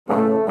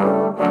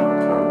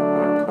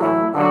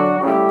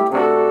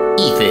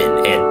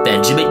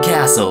Benjamin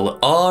Castle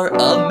are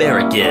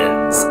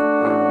Americans.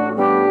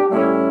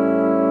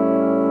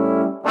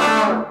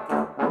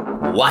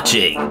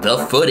 Watching the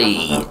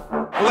footy.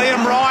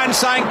 Liam Ryan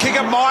saying, kick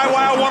it my way,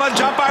 I want to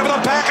jump over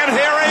the pack, and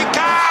here he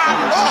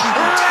comes!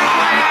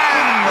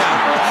 Ryan!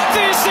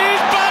 This is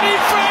Buddy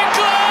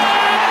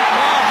Franklin!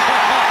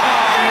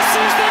 This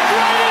is the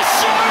greatest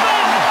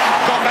showman!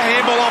 Got the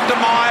handball off to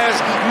Myers.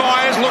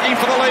 Myers looking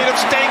for the lead of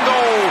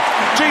Stengel.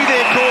 Gee,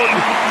 they're good.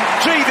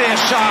 Gee, they're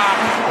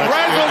sharp.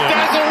 Razzle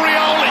dazzle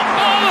Rioli.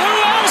 Oh,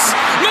 who else?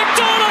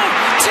 McDonald!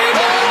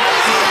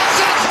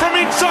 From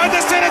inside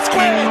the centre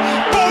square.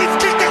 Boys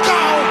kick the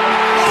goal.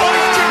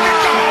 Boys kick the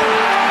goal.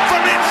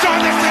 From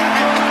inside the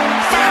centre.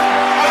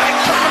 I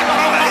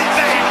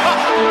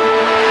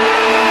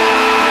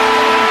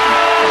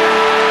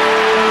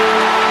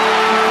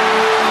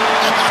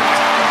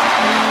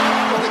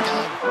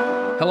can't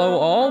believe Hello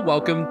all,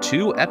 welcome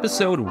to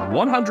episode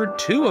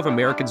 102 of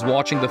Americans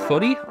Watching the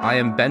Footy. I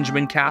am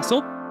Benjamin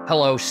Castle.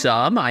 Hello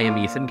some, I am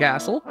Ethan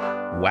Castle.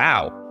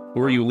 Wow,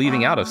 who are you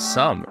leaving out of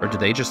some, or do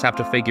they just have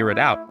to figure it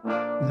out?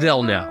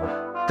 They'll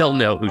know. They'll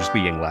know who's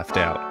being left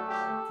out.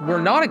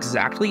 We're not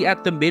exactly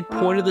at the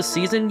midpoint of the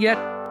season yet,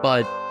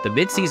 but the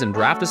mid-season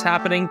draft is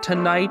happening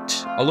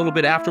tonight, a little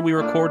bit after we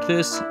record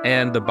this,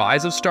 and the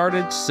buys have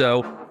started,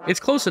 so it's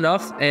close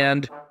enough,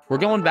 and we're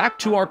going back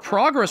to our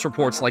progress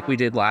reports like we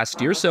did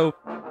last year, so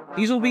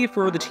these will be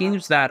for the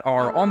teams that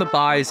are on the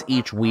buys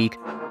each week.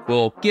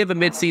 We'll give a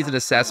mid-season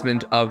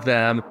assessment of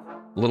them,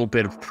 a little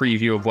bit of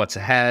preview of what's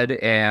ahead,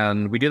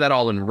 and we do that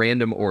all in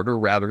random order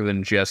rather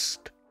than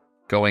just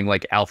going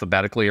like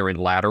alphabetically or in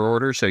ladder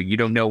order, so you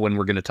don't know when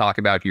we're going to talk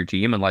about your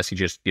team unless you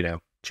just,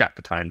 check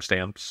the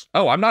timestamps.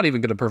 Oh, I'm not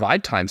even going to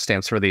provide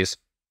timestamps for these.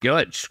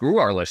 Good, screw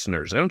our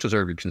listeners. They don't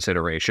deserve your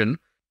consideration.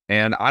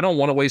 And I don't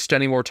want to waste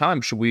any more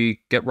time. Should we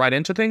get right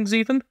into things,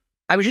 Ethan?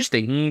 I was just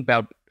thinking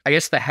about, I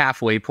guess the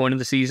halfway point of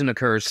the season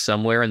occurs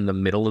somewhere in the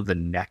middle of the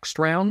next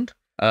round.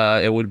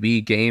 It would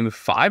be game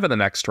 5 of the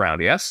next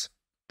round, yes?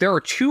 There are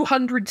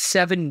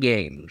 207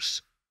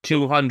 games,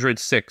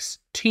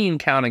 216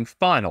 counting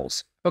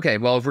finals. Okay,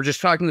 well, if we're just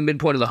talking the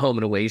midpoint of the home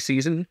and away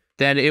season,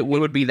 then it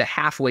would be the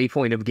halfway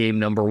point of game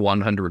number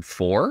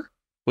 104,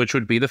 which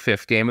would be the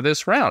 5th game of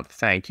this round.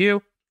 Thank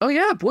you. Oh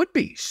yeah, it would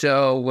be.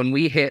 So when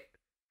we hit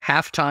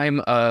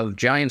halftime of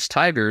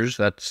Giants-Tigers,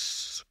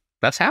 that's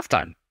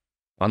halftime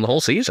on the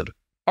whole season.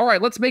 All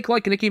right, let's make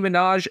like Nicki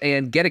Minaj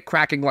and get it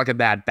cracking like a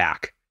bad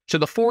back. So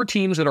the 4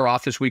 teams that are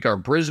off this week are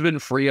Brisbane,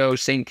 Freo,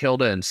 St.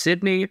 Kilda, and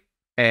Sydney.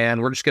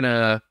 And we're just going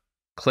to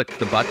click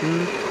the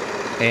button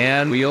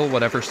and wheel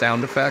whatever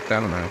sound effect.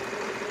 I don't know.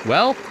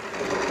 Well,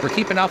 we're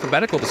keeping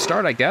alphabetical to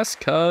start, I guess,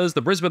 because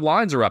the Brisbane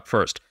Lions are up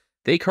first.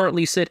 They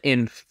currently sit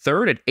in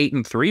 3rd at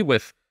 8-3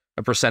 with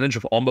a percentage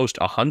of almost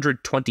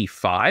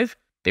 125.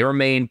 They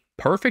remain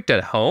perfect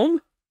at home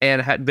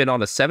and had been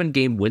on a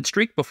 7-game win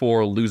streak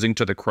before losing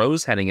to the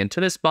Crows heading into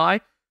this bye.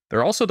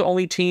 They're also the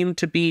only team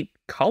to beat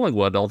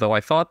Collingwood, although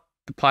I thought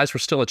the Pies were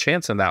still a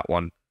chance in that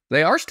one.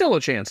 They are still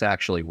a chance,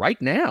 actually, right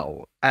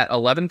now at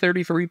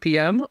 11:33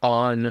 p.m.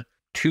 on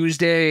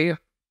Tuesday,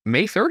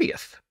 May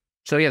 30th.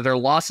 So yeah, their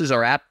losses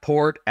are at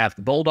Port, at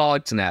the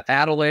Bulldogs, and at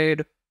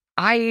Adelaide.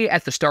 I,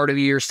 at the start of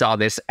the year, saw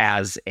this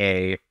as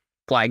a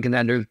flag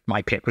contender.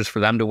 My pick was for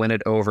them to win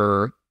it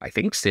over, I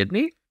think,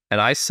 Sydney.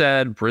 And I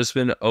said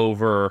Brisbane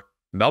over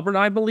Melbourne,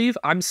 I believe.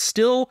 I'm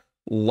still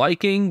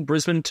liking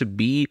Brisbane to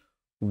be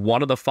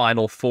one of the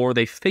final 4.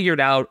 They figured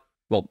out,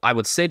 well, I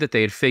would say that they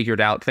had figured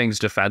out things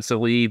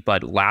defensively,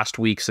 but last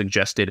week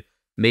suggested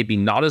maybe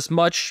not as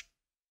much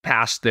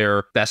past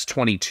their best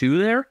 22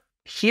 there.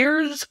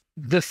 Here's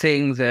the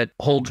thing that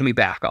holds me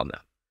back on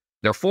them.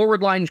 Their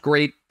forward line's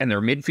great and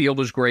their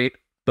midfield is great,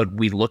 but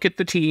we look at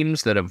the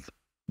teams that have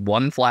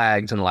won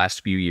flags in the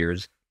last few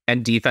years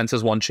and defense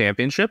has won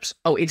championships.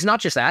 Oh, it's not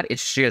just that.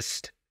 It's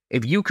just,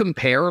 if you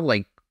compare,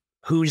 like,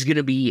 who's going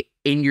to be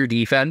in your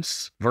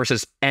defense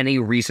versus any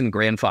recent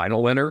grand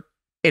final winner,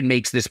 it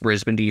makes this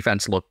Brisbane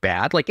defense look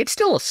bad. Like, it's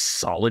still a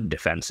solid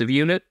defensive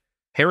unit.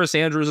 Harris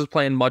Andrews is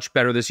playing much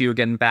better this year,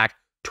 getting back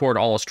toward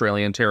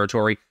All-Australian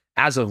territory.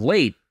 As of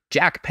late,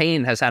 Jack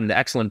Payne has had an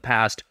excellent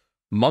past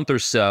month or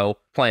so,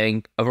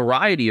 playing a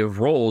variety of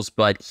roles,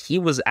 but he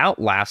was out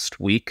last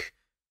week,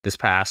 this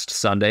past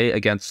Sunday,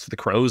 against the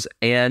Crows,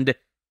 and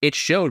it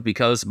showed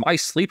because my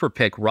sleeper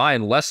pick,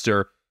 Ryan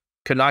Lester,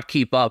 could not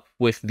keep up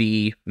with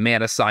the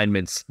man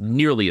assignments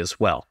nearly as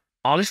well.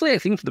 Honestly, I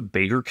think the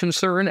bigger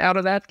concern out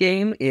of that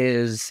game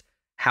is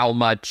how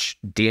much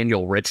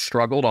Daniel Rich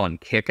struggled on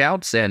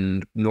kickouts,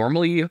 and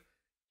normally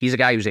he's a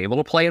guy who's able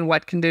to play in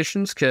wet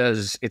conditions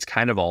because it's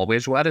kind of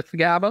always wet at the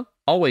Gabba.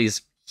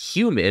 Always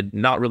humid,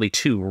 not really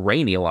too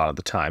rainy a lot of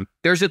the time.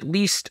 There's at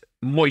least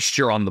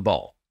moisture on the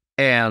ball,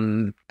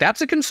 and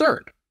that's a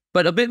concern.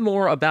 But a bit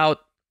more about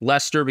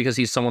Lester, because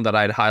he's someone that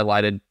I'd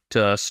highlighted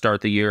to start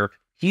the year.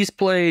 He's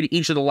played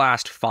each of the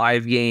last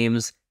 5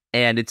 games,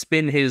 and it's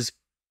been his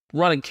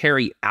run and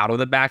carry out of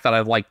the back that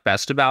I've liked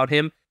best about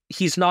him.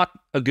 He's not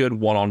a good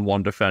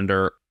one-on-one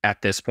defender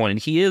at this point, and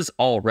he is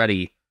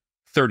already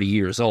 30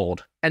 years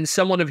old. And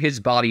someone of his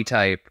body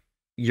type,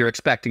 you're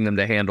expecting them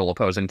to handle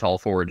opposing tall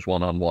forwards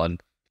one-on-one.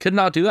 Could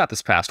not do that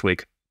this past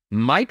week.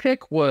 My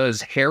pick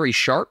was Harry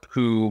Sharp,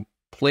 who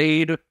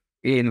played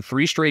in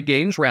 3 straight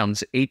games,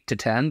 rounds 8 to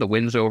 10. The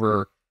wins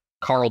over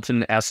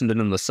Carlton, Essendon,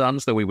 and the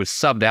Suns, though he was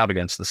subbed out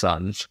against the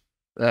Suns.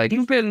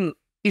 He's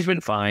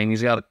been fine.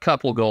 He's got a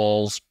couple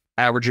goals,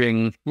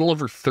 averaging a little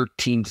over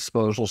 13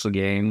 disposals a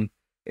game.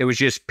 It was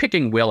just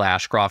picking Will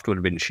Ashcroft would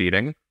have been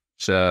cheating,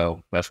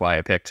 so that's why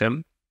I picked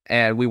him.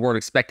 And we weren't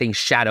expecting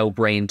Shadow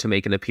Brain to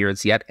make an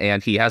appearance yet,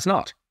 and he has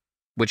not,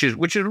 which is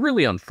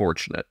really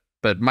unfortunate.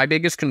 But my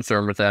biggest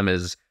concern with them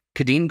is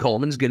Kadeen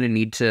Coleman's going to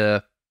need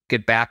to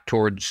get back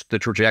towards the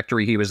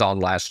trajectory he was on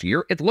last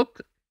year.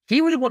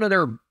 He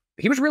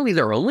was really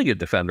their only good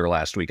defender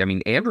last week. I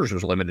mean, Andrews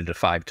was limited to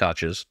 5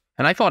 touches,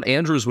 and I thought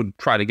Andrews would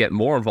try to get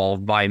more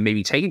involved by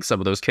maybe taking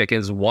some of those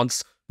kick-ins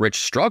once Rich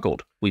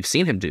struggled. We've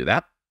seen him do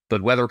that,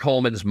 but whether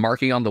Coleman's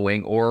marking on the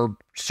wing or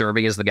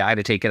serving as the guy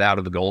to take it out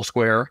of the goal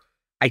square,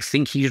 I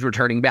think he's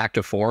returning back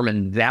to form,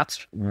 and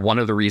that's one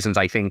of the reasons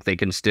I think they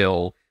can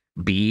still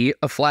be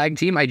a flag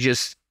team. I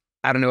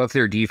don't know if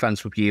their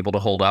defense would be able to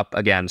hold up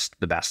against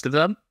the best of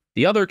them.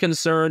 The other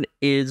concern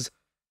is,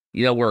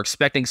 we're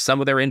expecting some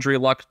of their injury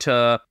luck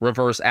to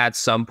reverse at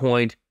some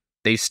point.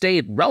 They've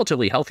stayed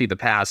relatively healthy the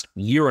past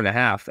year and a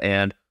half,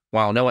 and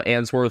while Noah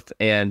Answorth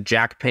and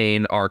Jack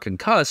Payne are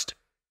concussed,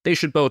 they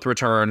should both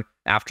return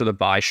after the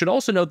bye. Should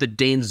also note that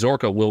Dane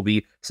Zorka will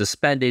be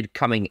suspended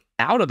coming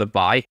out of the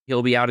bye.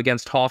 He'll be out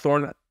against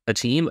Hawthorn, a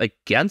team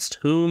against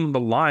whom the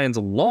Lions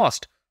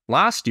lost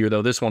last year,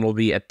 though this one will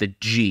be at the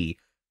G.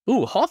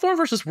 Hawthorn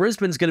versus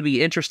Brisbane is going to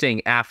be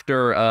interesting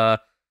after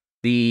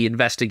the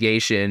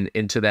investigation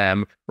into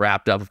them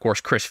wrapped up. Of course,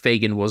 Chris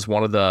Fagan was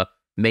one of the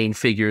main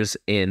figures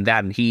in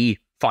that, and he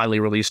finally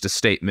released a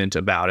statement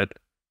about it.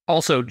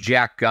 Also,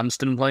 Jack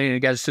Gunston playing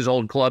against his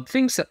old club.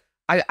 Things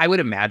I would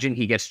imagine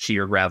he gets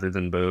cheered rather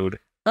than booed.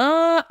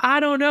 I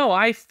don't know.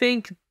 I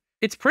think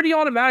it's pretty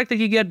automatic that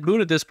you get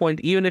booed at this point,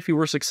 even if you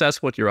were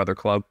successful at your other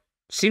club.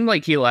 Seemed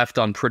like he left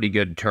on pretty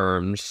good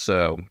terms,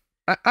 so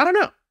I don't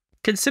know.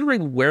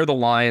 Considering where the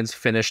Lions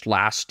finished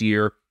last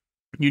year,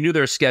 you knew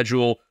their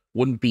schedule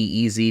wouldn't be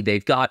easy.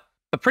 They've got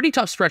a pretty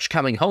tough stretch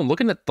coming home.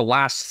 Looking at the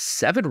last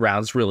 7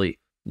 rounds, really,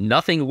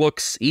 nothing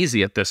looks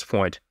easy at this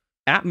point.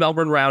 At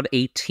Melbourne, round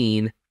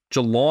 18.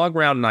 Geelong,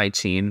 round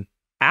 19.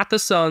 At the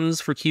Suns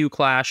for Q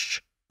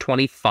Clash,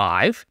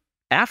 25.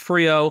 At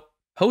Freo,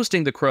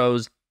 hosting the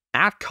Crows.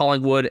 At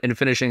Collingwood, and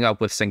finishing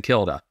up with St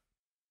Kilda.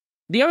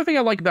 The other thing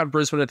I like about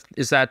Brisbane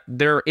is that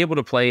they're able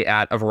to play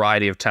at a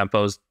variety of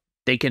tempos.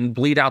 They can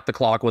bleed out the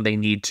clock when they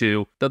need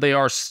to, though they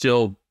are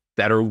still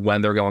better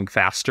when they're going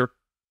faster.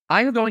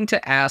 I'm going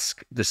to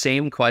ask the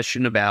same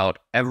question about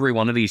every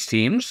one of these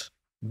teams.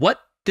 What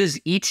does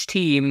each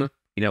team,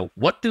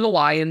 what do the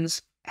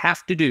Lions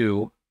have to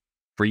do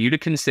for you to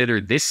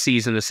consider this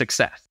season a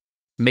success?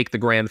 Make the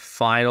grand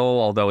final,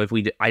 although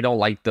I don't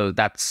like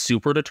that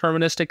super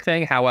deterministic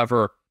thing.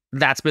 However,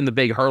 that's been the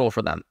big hurdle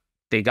for them.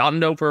 They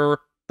gotten over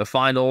the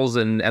finals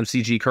and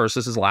MCG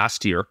curses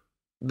last year.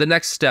 The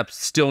next step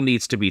still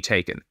needs to be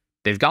taken.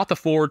 They've got the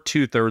forward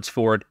 2/3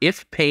 forward.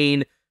 If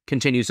Payne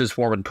continues his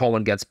form and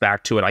Coleman gets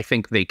back to it, I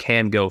think they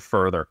can go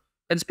further.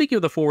 And speaking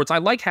of the forwards, I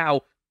like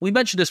how we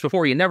mentioned this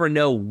before. You never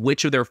know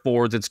which of their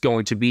forwards it's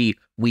going to be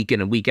week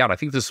in and week out. I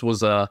think this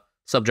was a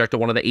subject of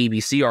one of the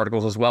ABC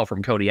articles as well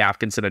from Cody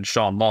Atkinson and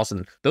Sean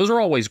Lawson. Those are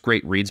always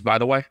great reads, by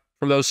the way,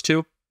 from those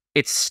two.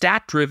 It's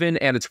stat-driven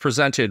and it's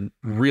presented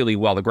really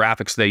well. The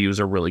graphics they use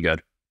are really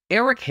good.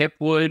 Eric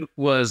Hipwood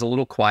was a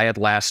little quiet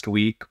last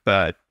week,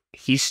 but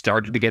he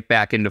started to get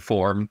back into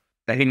form.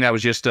 I think that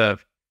was just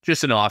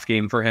an off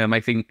game for him. I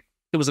think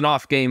it was an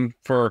off game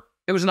for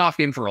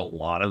a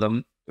lot of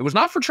them. It was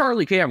not for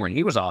Charlie Cameron.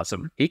 He was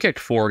awesome. He kicked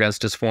 4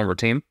 against his former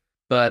team.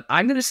 But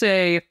I'm going to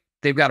say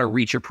they've got to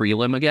reach a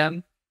prelim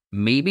again.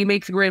 Maybe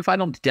make the grand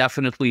final.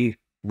 Definitely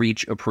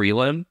reach a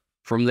prelim.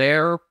 From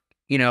there,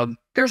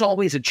 there's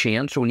always a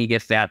chance when you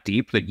get that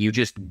deep that you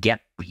just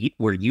get beat,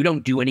 where you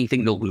don't do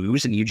anything to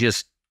lose and you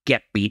just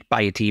get beat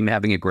by a team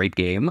having a great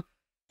game.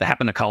 That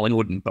happened to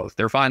Collingwood in both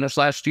their finals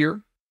last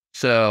year.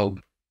 So,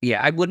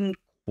 yeah, I wouldn't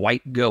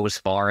quite go as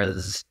far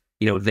as,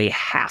 they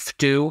have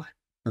to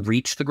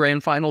reach the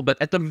grand final, but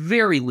at the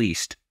very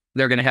least,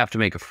 they're going to have to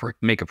make a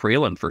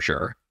prelim for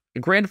sure. A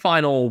grand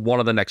final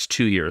one of the next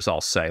 2 years, I'll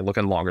say,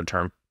 looking longer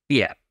term.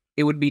 Yeah,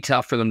 it would be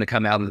tough for them to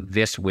come out of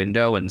this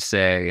window and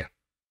say,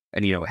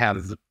 and,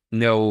 have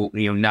no,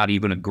 not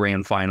even a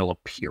grand final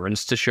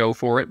appearance to show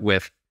for it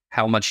with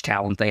how much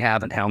talent they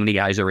have and how many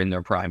guys are in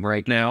their prime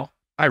right now.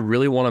 I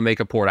really want to make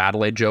a Port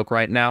Adelaide joke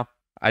right now.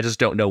 I just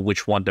don't know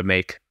which one to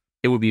make.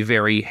 It would be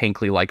very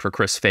Hinkley-like for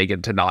Chris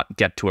Fagan to not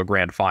get to a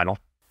grand final.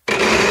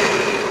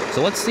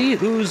 So let's see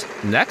who's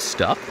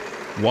next up.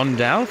 1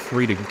 down,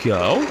 3 to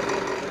go.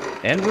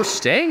 And we're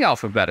staying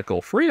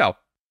alphabetical. Freo.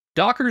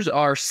 Dockers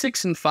are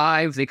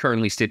 6-5. They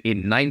currently sit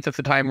in 9th at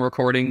the time of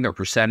recording. Their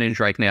percentage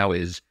right now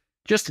is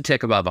just a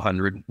tick above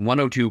 100,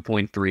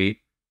 102.3.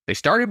 They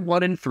started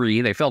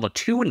 1-3. They fell to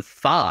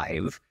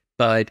 2-5,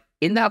 But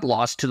in that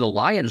loss to the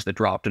Lions that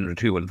dropped into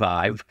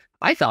 2-5,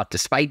 I thought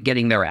despite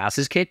getting their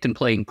asses kicked and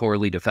playing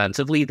poorly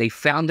defensively, they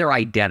found their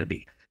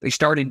identity. They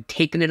started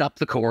taking it up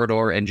the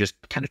corridor and just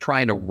kind of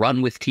trying to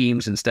run with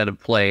teams instead of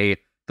play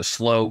the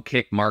slow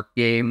kick mark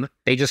game.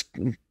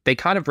 They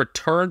kind of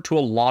returned to a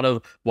lot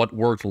of what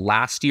worked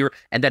last year.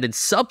 And then in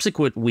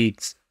subsequent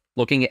weeks,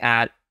 looking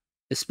at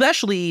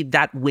especially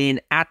that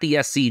win at the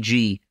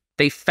SCG,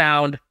 they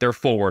found their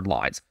forward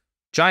lines.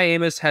 Jai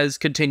Amos has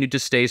continued to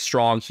stay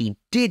strong. He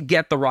did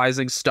get the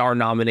Rising Star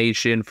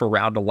nomination for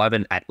round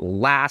 11 at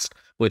last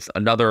with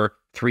another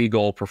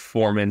 3-goal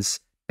performance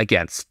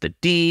against the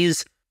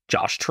D's.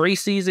 Josh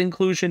Tracy's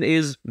inclusion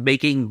is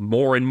making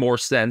more and more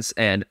sense,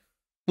 and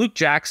Luke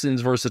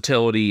Jackson's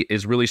versatility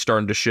is really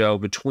starting to show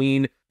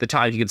between the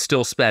time he can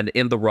still spend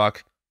in the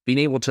ruck, being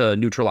able to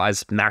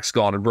neutralize Max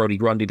Gawn and Brody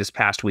Grundy this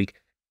past week,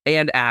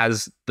 and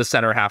as the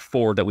center half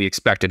forward that we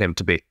expected him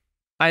to be.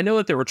 I know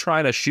that they were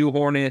trying to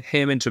shoehorn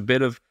him into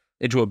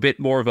a bit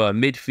more of a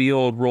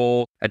midfield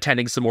role,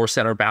 attending some more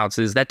center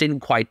bounces. That didn't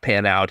quite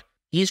pan out.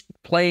 He's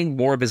playing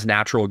more of his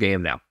natural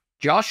game now.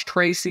 Josh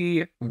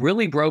Tracy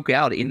really broke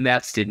out in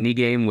that Sydney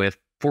game with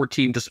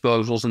 14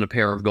 disposals and a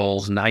pair of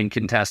goals, 9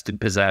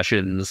 contested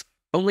possessions.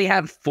 Only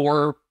had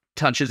 4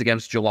 touches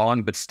against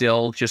Geelong, but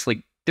still, just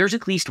like, there's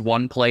at least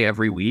one play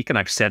every week, and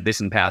I've said this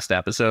in past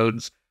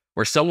episodes,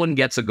 where someone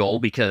gets a goal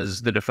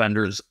because the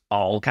defenders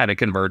all kind of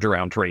converge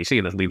around Tracy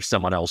and it leaves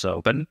someone else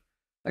open.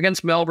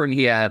 Against Melbourne,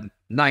 he had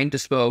 9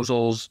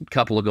 disposals, a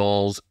couple of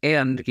goals,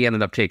 and he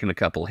ended up taking a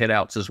couple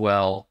hitouts as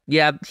well.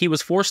 Yeah, he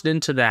was forced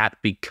into that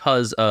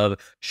because of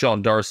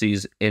Sean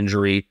Darcy's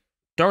injury.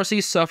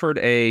 Darcy suffered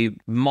a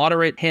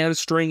moderate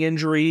hamstring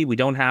injury. We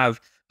don't have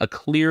a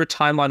clear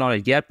timeline on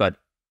it yet, but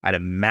I'd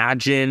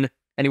imagine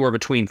anywhere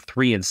between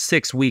 3 and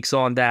 6 weeks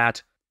on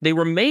that. They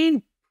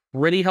remain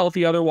pretty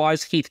healthy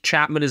otherwise. Heath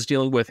Chapman is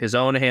dealing with his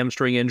own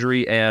hamstring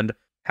injury and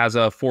has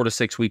a 4 to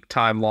 6 week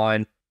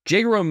timeline.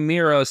 Jay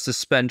Romera's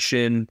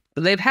suspension,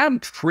 they've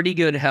had pretty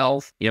good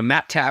health.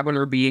 Matt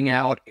Taberner being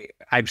out,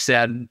 I've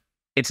said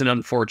it's an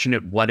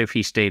unfortunate what if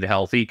he stayed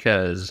healthy,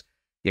 because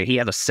he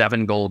had a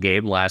 7-goal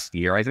game last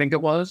year, I think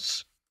it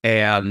was.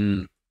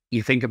 And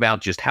you think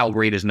about just how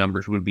great his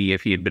numbers would be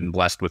if he had been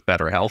blessed with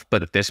better health.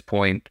 But at this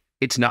point,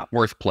 it's not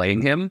worth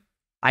playing him.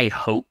 I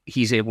hope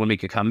he's able to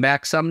make a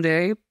comeback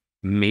someday.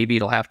 Maybe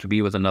it'll have to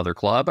be with another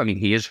club. I mean,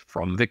 he is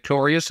from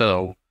Victoria,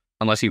 so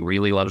unless he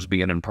really loves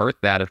being in Perth,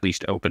 that at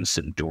least opens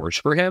some doors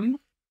for him.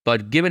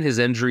 But given his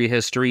injury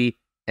history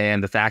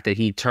and the fact that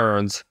he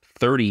turns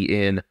 30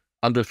 in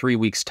under 3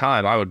 weeks'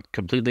 time, I would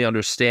completely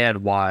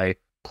understand why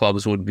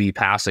clubs would be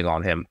passing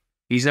on him.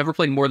 He's never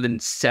played more than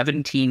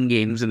 17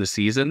 games in the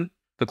season.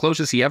 The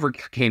closest he ever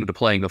came to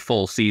playing a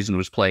full season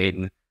was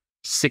playing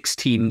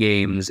 16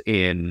 games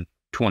in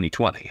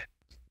 2020.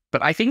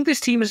 But I think this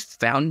team has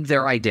found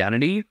their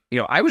identity.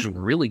 I was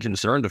really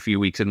concerned a few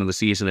weeks into the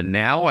season, and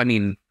now, I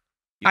mean,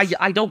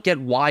 I don't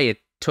get why it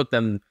took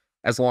them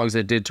as long as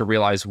it did to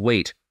realize,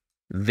 wait,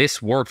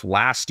 this worked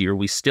last year.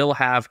 We still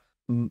have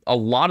a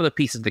lot of the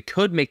pieces that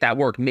could make that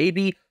work.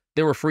 Maybe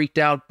they were freaked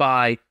out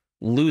by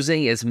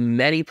losing as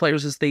many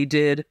players as they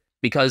did,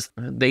 because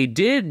they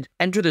did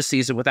enter the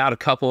season without a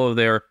couple of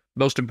their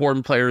most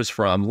important players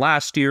from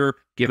last year,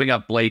 giving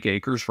up Blake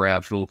Acres for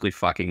absolutely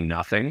fucking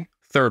nothing.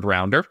 3rd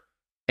rounder.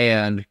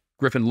 And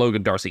Griffin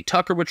Logan Darcy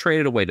Tucker were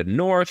traded away to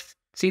North.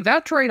 See,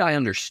 that trade I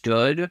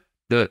understood.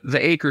 The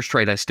Acres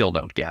trade I still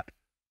don't get.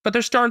 But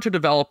they're starting to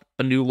develop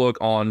a new look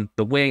on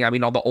the wing. I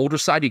mean, on the older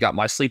side, you got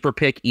my sleeper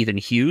pick, Ethan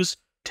Hughes,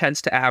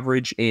 tends to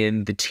average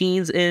in the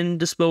teens in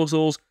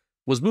disposals,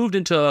 was moved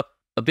into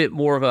a bit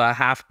more of a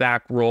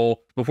halfback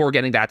role before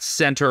getting that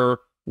center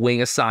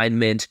wing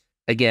assignment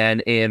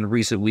again in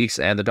recent weeks,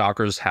 and the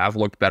Dockers have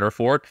looked better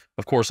for it.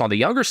 Of course, on the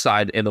younger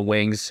side in the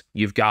wings,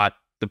 you've got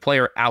the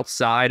player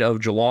outside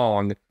of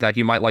Geelong that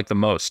you might like the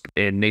most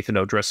in Nathan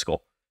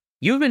O'Driscoll.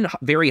 You've been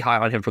very high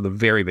on him from the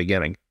very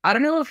beginning. I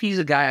don't know if he's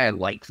a guy I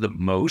like the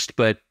most,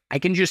 but I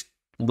can just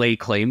lay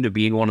claim to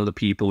being one of the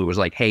people who was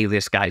like, hey,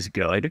 this guy's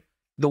good.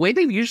 The way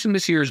they've used him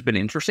this year has been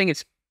interesting.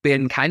 It's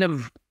been kind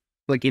of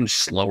like in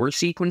slower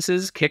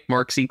sequences, kick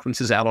mark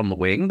sequences out on the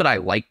wing, but I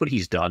like what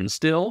he's done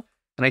still.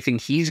 And I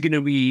think he's going to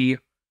be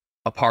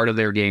a part of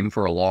their game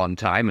for a long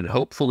time. And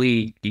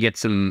hopefully you get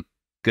some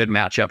good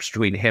matchups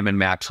between him and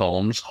Max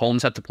Holmes.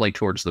 Holmes had to play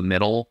towards the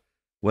middle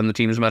when the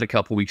teams met a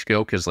couple weeks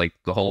ago because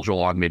the whole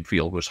Geelong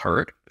midfield was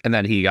hurt. And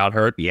then he got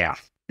hurt. Yeah.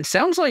 It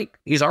sounds like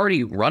he's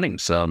already running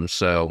some,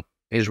 so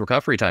his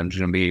recovery time is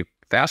going to be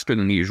faster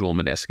than the usual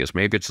meniscus.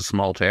 Maybe it's a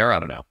small tear. I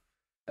don't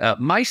know.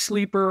 My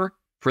sleeper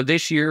for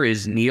this year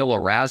is Neil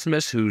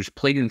Erasmus, who's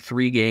played in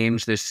 3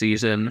 games this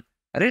season.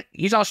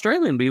 He's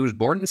Australian, but he was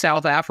born in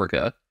South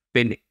Africa.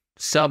 Been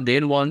subbed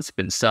in once,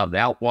 been subbed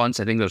out once.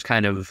 I think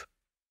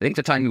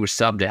the time he was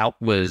subbed out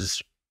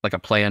was like a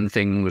planned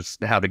thing, was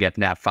how to get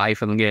Nat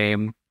Fife in the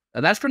game.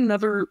 And that's been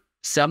another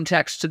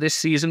subtext to this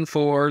season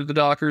for the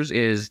Dockers,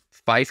 is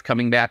Fife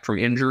coming back from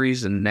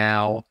injuries and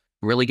now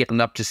really getting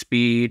up to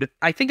speed.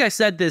 I think I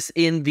said this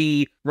in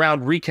the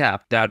round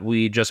recap that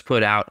we just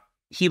put out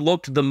he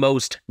looked the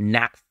most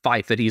Nat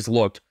Fife that he's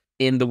looked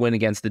in the win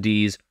against the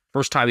D's.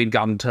 First time he'd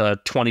gotten to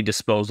 20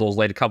 disposals,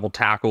 laid a couple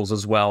tackles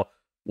as well,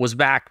 was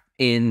back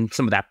in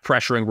some of that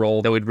pressuring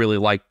role that we'd really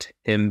liked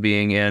him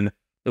being in.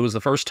 It was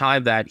the first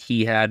time that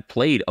he had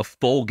played a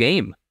full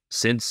game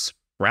since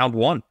round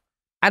one.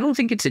 I don't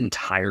think it's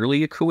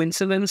entirely a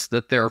coincidence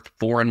that they're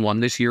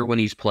 4-1 this year when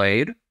he's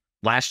played.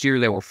 Last year,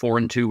 they were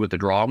 4-2 with the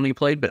draw when he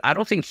played, but I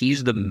don't think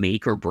he's the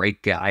make or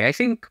break guy. I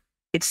think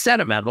it's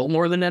sentimental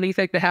more than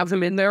anything to have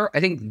him in there.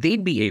 I think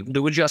they'd be able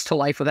to adjust to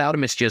life without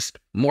him. It's just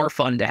more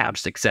fun to have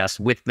success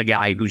with the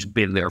guy who's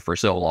been there for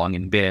so long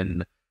and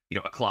been,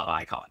 a club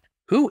icon.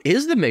 Who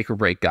is the make or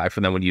break guy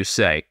for them, would you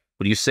say?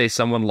 Would you say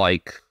someone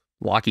like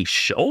Lachie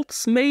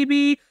Schultz,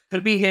 maybe?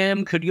 Could be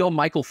him. Could go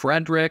Michael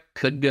Frederick.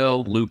 Could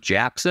go Luke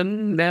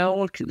Jackson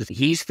now.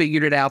 He's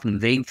figured it out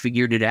and they've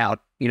figured it out,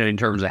 in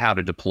terms of how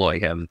to deploy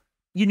him.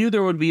 You knew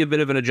there would be a bit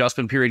of an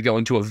adjustment period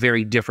going to a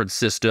very different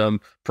system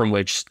from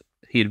which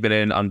he had been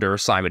in under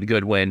Simon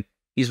Goodwin.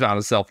 He's found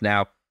himself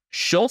now.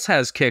 Schultz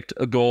has kicked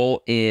a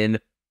goal in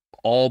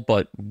all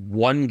but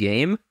one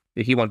game.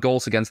 He won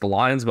goals against the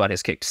Lions, but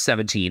has kicked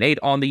 17-8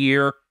 on the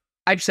year.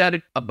 I've said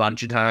it a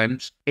bunch of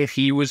times. If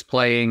he was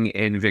playing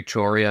in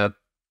Victoria,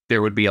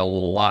 there would be a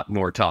lot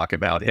more talk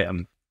about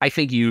him. I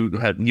think you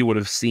would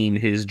have seen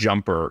his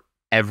jumper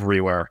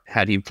everywhere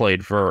had he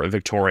played for a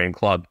Victorian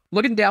club.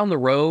 Looking down the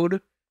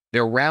road,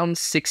 their round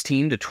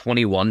 16 to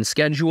 21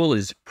 schedule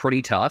is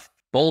pretty tough.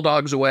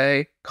 Bulldogs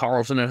away,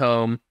 Carlton at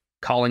home,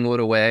 Collingwood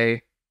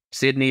away,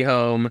 Sydney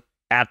home,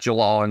 at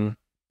Geelong,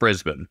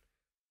 Brisbane.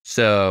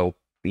 So,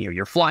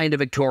 you're flying to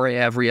Victoria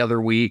every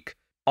other week.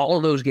 All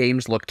of those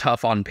games look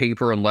tough on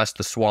paper unless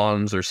the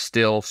Swans are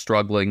still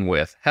struggling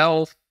with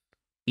health.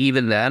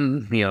 Even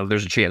then,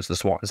 there's a chance the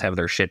Swans have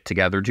their shit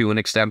together to an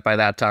extent by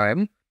that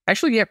time.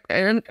 Actually, yeah,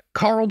 and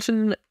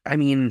Carlton,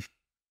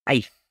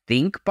 I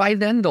think by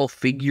then they'll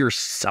figure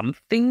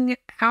something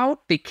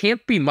out. They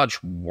can't be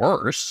much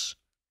worse,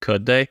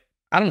 could they?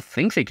 I don't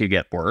think they could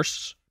get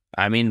worse.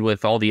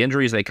 With all the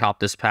injuries they copped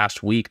this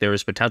past week, there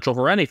is potential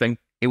for anything.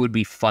 It would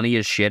be funny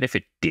as shit if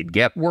it did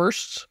get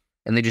worse,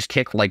 and they just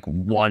kick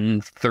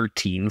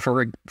 113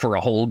 for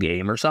a whole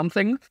game or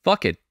something.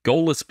 Fuck it,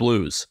 goalless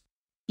Blues.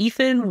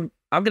 Ethan,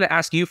 I'm going to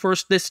ask you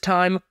first this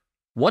time.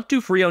 What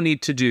do Freo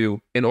need to do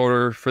in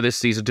order for this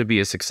season to be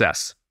a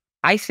success?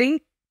 I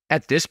think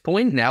at this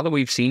point, now that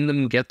we've seen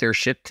them get their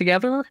shit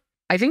together,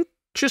 I think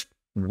just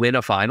win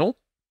a final.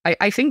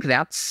 I think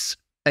that's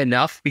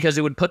enough because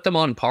it would put them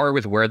on par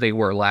with where they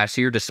were last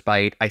year,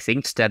 despite, I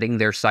think, setting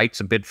their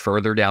sights a bit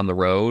further down the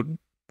road.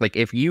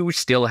 If you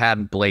still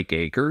had Blake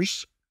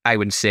Acres, I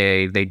would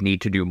say they'd need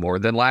to do more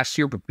than last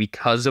year, but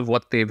because of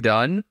what they've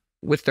done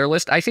with their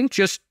list, I think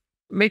just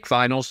make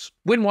finals,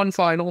 win one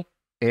final,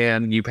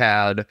 and you've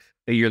had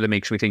a year that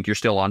makes me think you're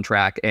still on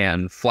track,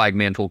 and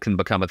Flagmantle can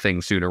become a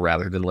thing sooner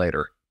rather than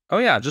later. Oh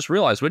yeah, just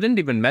realized we didn't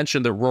even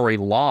mention that Rory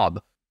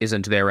Lobb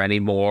isn't there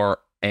anymore,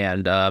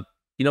 and that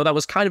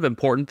was kind of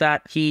important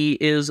that he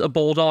is a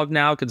Bulldog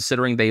now,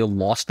 considering they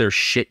lost their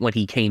shit when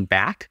he came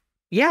back.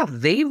 Yeah,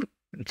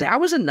 that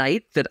was a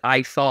night that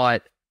I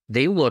thought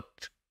they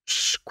looked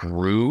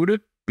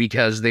screwed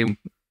because they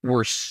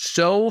were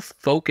so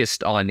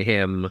focused on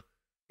him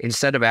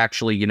instead of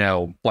actually,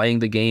 playing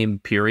the game,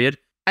 period.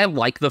 I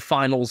like the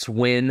finals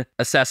win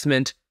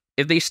assessment.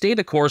 If they stay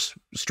the course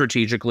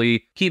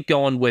strategically, keep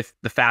going with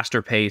the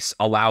faster pace,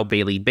 allow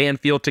Bailey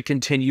Banfield to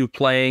continue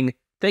playing,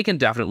 they can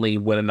definitely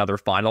win another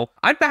final.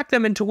 I'd back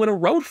them in to win a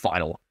road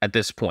final at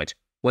this point.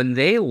 When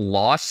they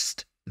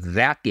lost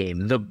that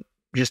game,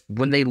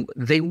 when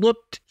they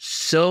looked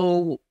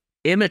so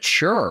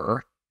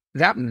immature,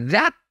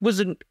 that was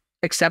an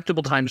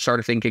acceptable time to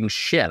start thinking,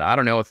 shit, I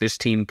don't know if this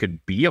team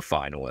could be a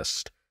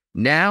finalist.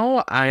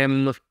 Now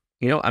I'm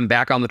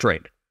back on the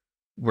train.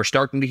 We're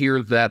starting to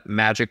hear that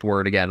magic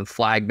word again,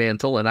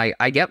 Flagmantle, and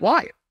I get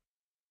why.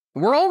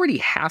 We're already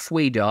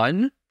halfway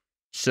done,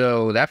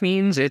 so that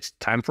means it's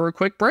time for a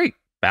quick break.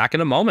 Back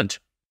in a moment.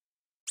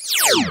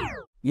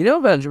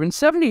 Benjamin,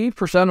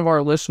 78% of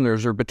our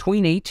listeners are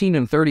between 18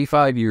 and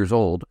 35 years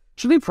old,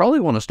 so they probably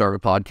want to start a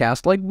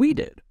podcast like we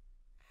did.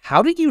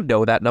 How did you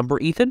know that number,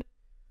 Ethan?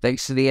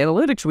 Thanks to the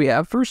analytics we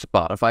have for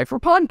Spotify for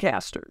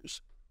Podcasters.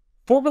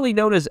 Formerly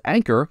known as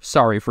Anchor,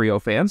 sorry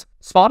Freo fans,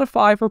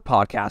 Spotify for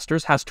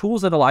Podcasters has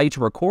tools that allow you to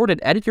record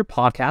and edit your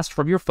podcast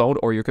from your phone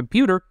or your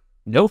computer.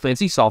 No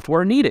fancy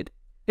software needed.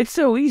 It's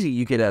so easy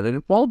you can edit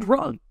it while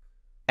drunk.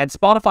 And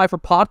Spotify for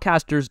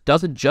Podcasters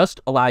doesn't just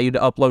allow you to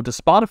upload to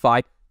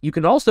Spotify, you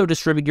can also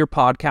distribute your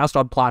podcast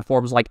on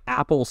platforms like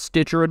Apple,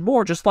 Stitcher, and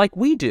more, just like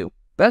we do.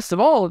 Best of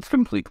all, it's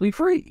completely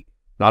free.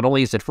 Not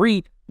only is it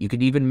free, you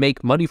can even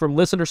make money from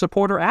listener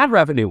support or ad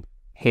revenue.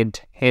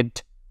 Hint,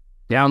 hint.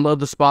 Download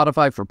the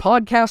Spotify for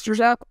Podcasters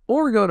app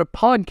or go to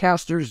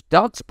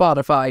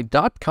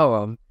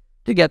podcasters.spotify.com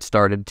to get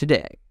started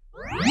today.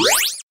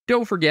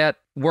 Don't forget,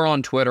 we're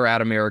on Twitter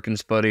at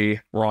Americans Footy.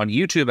 We're on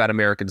YouTube at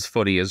Americans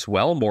Footy as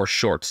well. More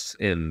shorts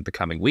in the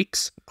coming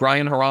weeks.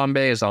 Brian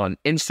Harambe is on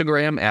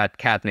Instagram at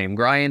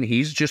catnamedbrian.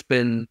 He's just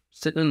been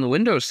sitting in the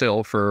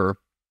windowsill for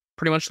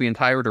pretty much the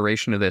entire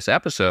duration of this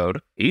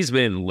episode. He's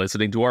been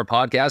listening to our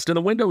podcast in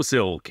the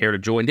windowsill. Care to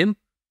join him?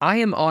 I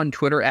am on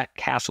Twitter at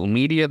Castle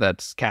Media.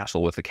 That's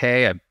Castle with a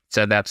K. I've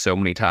said that so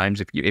many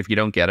times. If you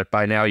don't get it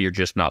by now, you're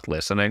just not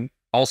listening.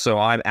 Also,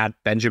 I'm at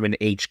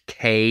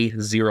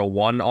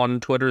BenjaminHK01 on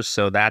Twitter,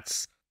 so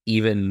that's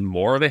even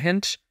more of a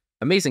hint.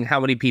 Amazing how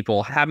many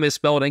people have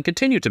misspelled and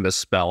continue to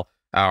misspell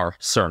our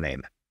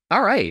surname.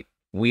 All right,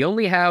 we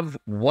only have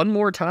one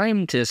more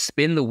time to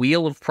spin the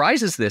wheel of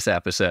prizes this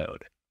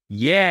episode.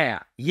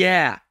 Yeah.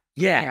 Yeah.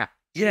 Yeah.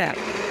 Yeah.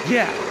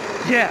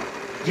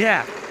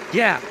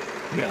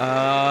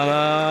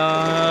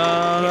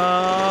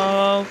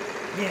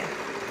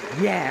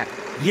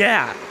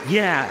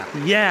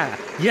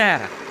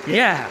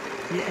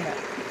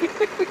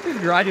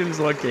 Ryan's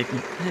looking.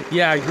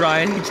 Yeah,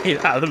 Ryan came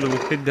out of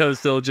the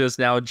windowsill just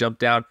now and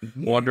jumped out,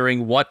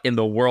 wondering what in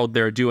the world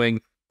they're doing.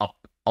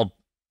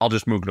 I'll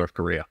just move North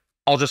Korea.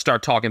 I'll just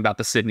start talking about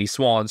the Sydney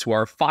Swans, who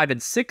are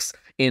 5-6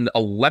 in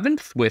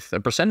 11th with a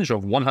percentage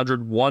of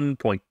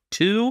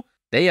 101.2.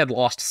 They had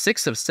lost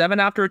 6 of 7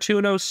 after a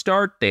 2-0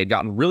 start. They had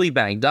gotten really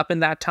banged up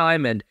in that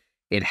time, and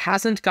it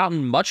hasn't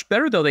gotten much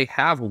better, though they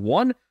have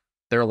won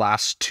their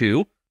last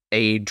 2.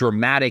 A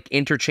dramatic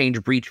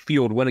interchange breach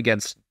field win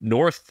against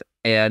North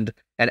and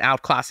an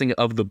outclassing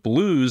of the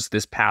Blues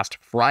this past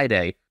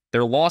Friday.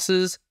 Their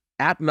losses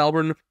at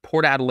Melbourne,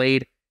 Port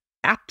Adelaide,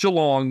 at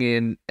Geelong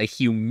in a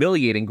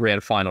humiliating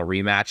grand final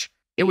rematch.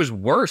 It was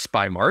worse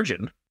by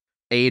margin.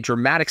 A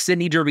dramatic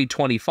Sydney Derby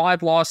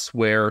 25 loss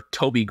where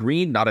Toby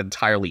Green, not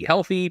entirely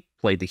healthy,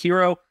 played the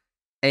hero,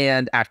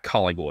 and at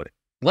Collingwood.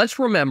 Let's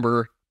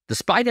remember,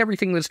 despite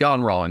everything that's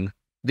gone wrong,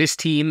 this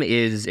team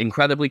is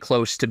incredibly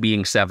close to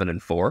being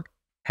 7-4,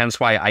 hence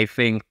why I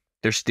think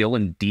they're still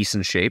in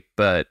decent shape,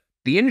 but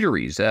the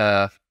injuries,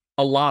 a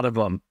lot of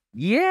them.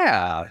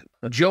 Yeah,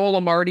 Joel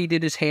Amartey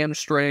did his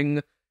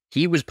hamstring.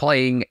 He was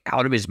playing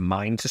out of his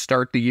mind to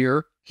start the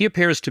year. He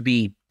appears to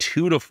be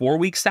 2 to 4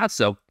 weeks out,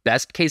 so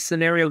best case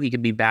scenario, he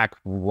could be back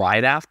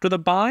right after the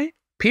bye.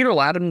 Peter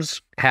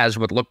Adams has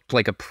what looked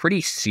like a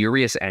pretty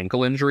serious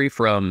ankle injury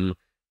from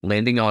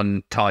landing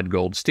on Todd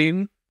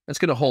Goldstein. That's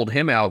going to hold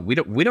him out. We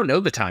don't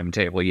know the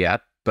timetable yet,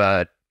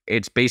 but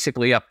it's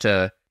basically up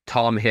to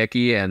Tom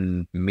Hickey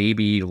and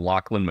maybe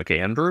Lachlan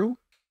McAndrew.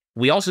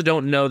 We also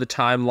don't know the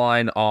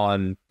timeline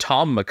on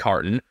Tom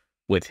McCartan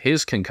with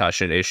his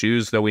concussion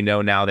issues, though we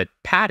know now that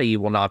Paddy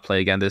will not play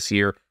again this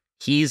year.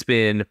 He's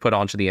been put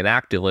onto the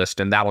inactive list,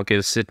 and that'll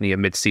give Sydney a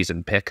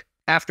mid-season pick.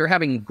 After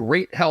having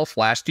great health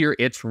last year,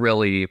 it's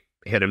really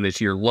hit him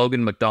this year.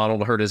 Logan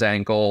McDonald hurt his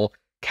ankle.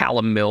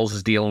 Callum Mills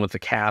is dealing with a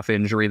calf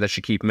injury that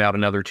should keep him out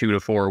another 2 to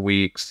 4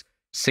 weeks.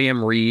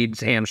 Sam Reed's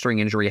hamstring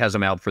injury has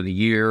him out for the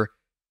year.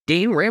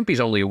 Dane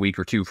Rampy's only a week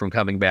or 2 from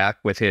coming back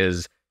with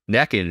his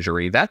neck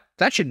injury. That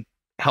should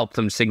help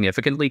them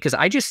significantly, because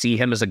I just see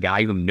him as a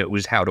guy who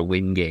knows how to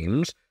win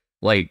games.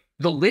 Like,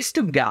 the list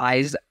of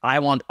guys I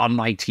want on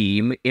my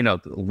team in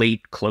a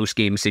late close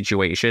game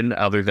situation,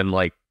 other than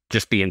like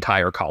just the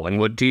entire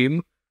Collingwood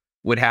team,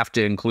 would have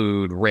to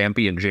include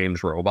Rampy and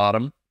James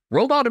Rowbottom.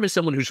 Rowbottom is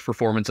someone whose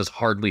performance has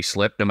hardly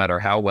slipped no matter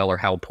how well or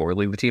how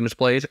poorly the team has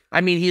played.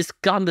 I mean, he's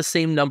gotten the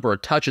same number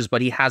of touches,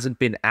 but he hasn't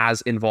been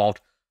as involved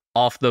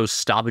off those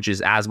stoppages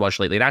as much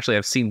lately. And actually,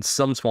 I've seen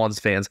some Swans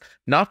fans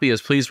not be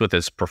as pleased with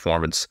his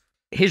performance.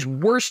 His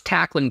worst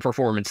tackling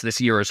performance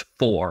this year is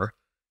 4.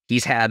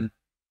 He's had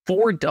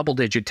 4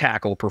 double-digit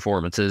tackle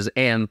performances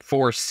and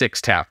 4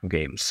 6-tackle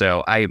games.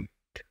 So I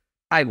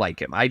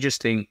like him. I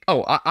just think,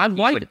 I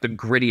like the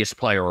grittiest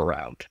player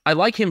around. I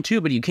like him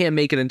too, but you can't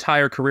make an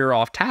entire career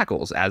off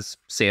tackles, as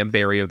Sam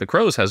Barry of the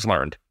Crows has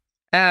learned.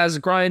 As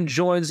Brian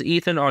joins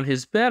Ethan on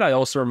his bed, I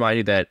also remind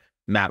you that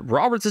Matt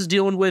Roberts is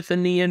dealing with a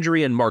knee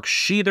injury, and Mark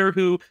Sheether,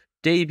 who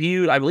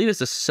debuted, I believe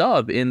as a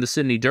sub in the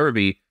Sydney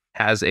Derby,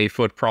 has a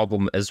foot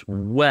problem as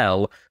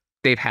well.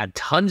 They've had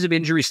tons of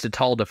injuries to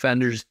tall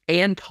defenders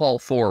and tall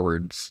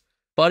forwards.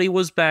 Buddy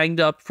was banged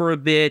up for a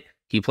bit.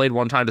 He played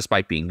one time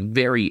despite being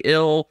very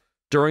ill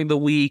during the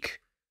week.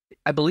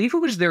 I believe it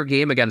was their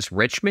game against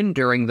Richmond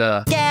during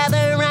the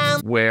gather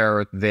round,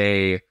 where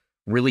they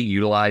really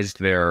utilized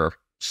their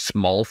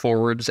small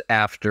forwards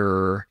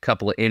after a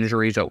couple of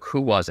injuries. Oh, who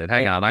was it?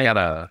 Hang on,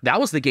 that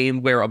was the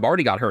game where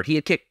Amartey got hurt. He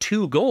had kicked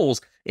 2 goals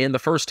in the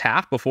first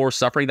half before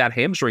suffering that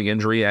hamstring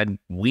injury, and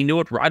we knew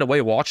it right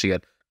away watching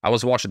it. I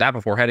was watching that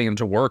before heading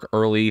into work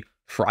early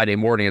Friday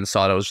morning and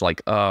saw it. I was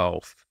like,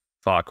 oh,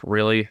 fuck,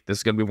 really? This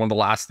is going to be one of the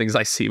last things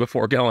I see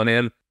before going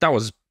in? That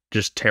was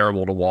just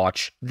terrible to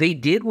watch. They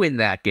did win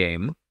that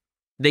game.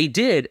 They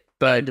did,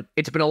 but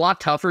it's been a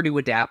lot tougher to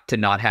adapt to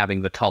not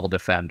having the tall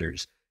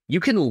defenders. You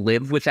can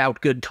live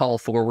without good tall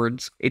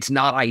forwards. It's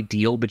not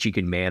ideal, but you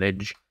can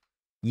manage.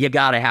 You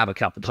gotta have a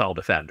couple tall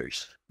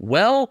defenders.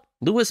 Well,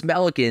 Lewis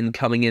Melican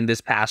coming in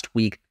this past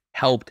week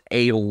helped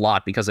a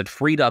lot because it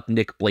freed up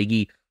Nick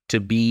Blakey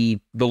to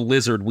be the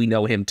lizard we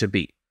know him to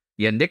be.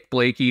 Yeah, Nick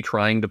Blakey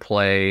trying to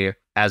play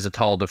as a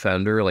tall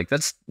defender, like,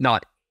 that's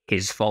not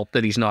his fault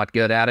that he's not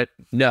good at it.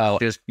 No,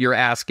 just you're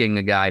asking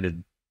a guy to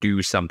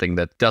do something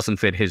that doesn't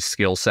fit his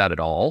skill set at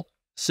all.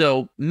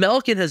 So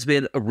Melkin has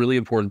been a really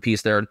important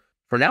piece there.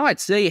 For now, I'd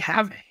say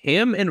have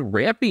him and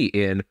Rampy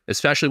in,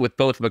 especially with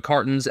both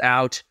McCartans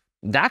out.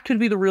 That could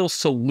be the real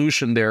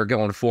solution there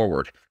going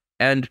forward.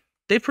 And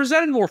they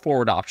presented more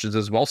forward options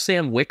as well.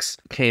 Sam Wicks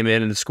came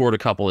in and scored a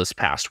couple this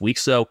past week,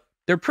 so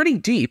they're pretty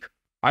deep.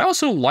 I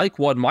also like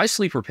what my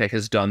sleeper pick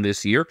has done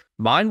this year.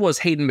 Mine was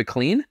Hayden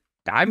McLean.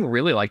 I've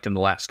really liked him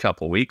the last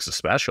couple of weeks,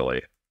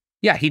 especially.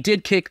 Yeah, he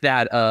did kick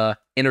that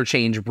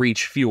interchange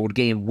breach-fueled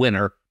game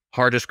winner.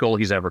 Hardest goal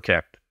he's ever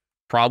kicked.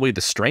 Probably the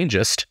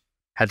strangest.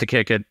 Had to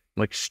kick it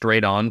like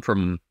straight on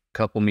from a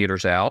couple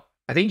meters out.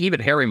 I think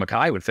even Harry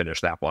Mackay would finish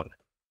that one.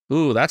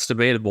 Ooh, that's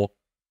debatable.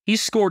 He's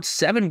scored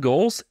 7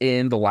 goals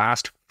in the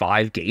last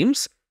 5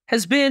 games.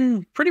 Has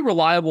been pretty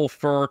reliable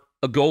for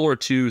a goal or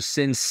two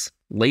since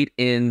late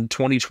in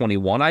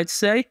 2021, I'd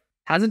say.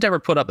 Hasn't ever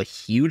put up a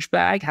huge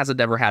bag. Hasn't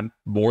ever had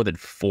more than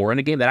 4 in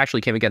a game. That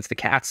actually came against the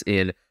Cats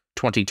in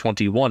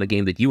 2021, a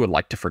game that you would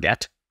like to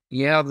forget.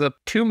 Yeah, the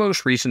 2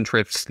 most recent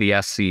trips to the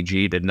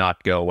SCG did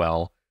not go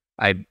well.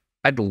 I'd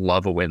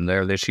love a win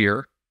there this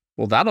year.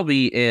 Well, that'll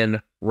be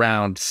in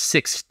round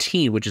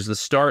 16, which is the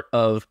start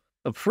of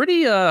a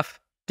pretty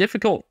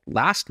difficult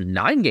last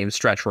 9-game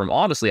stretch for him,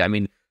 honestly. I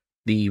mean,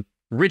 the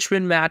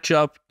Richmond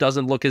matchup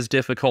doesn't look as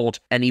difficult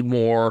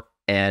anymore,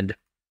 and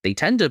they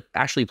tend to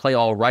actually play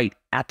all right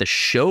at the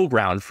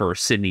showground for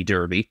Sydney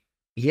Derby.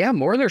 Yeah,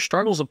 more of their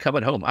struggles have come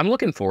at home. I'm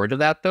looking forward to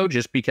that, though,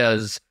 just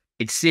because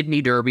it's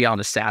Sydney Derby on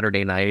a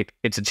Saturday night.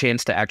 It's a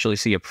chance to actually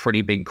see a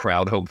pretty big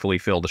crowd hopefully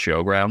fill the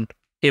showground.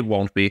 It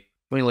won't be.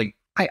 I mean, like,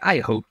 I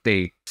hope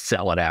they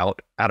sell it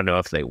out. I don't know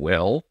if they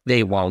will.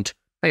 They won't.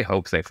 I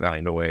hope they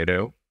find a way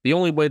to. The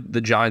only way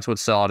the Giants would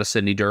sell out a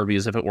Sydney Derby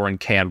is if it were in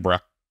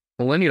Canberra.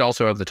 Well, then you'd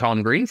also have the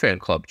Tom Green fan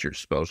club at your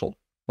disposal.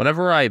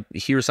 Whenever I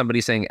hear somebody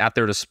saying at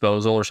their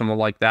disposal or something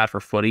like that for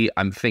footy,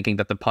 I'm thinking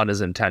that the pun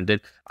is intended.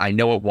 I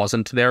know it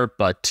wasn't there,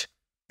 but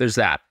there's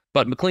that.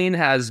 But McLean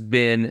has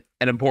been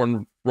an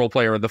important role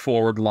player in the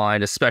forward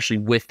line, especially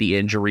with the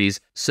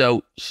injuries.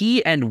 So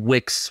he and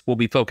Wicks will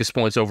be focus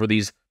points over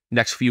these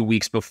next few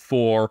weeks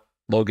before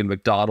Logan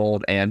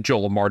McDonald and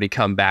Joel Amartey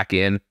come back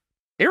in.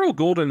 Errol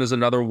Goulden is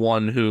another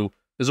one who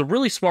is a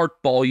really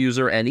smart ball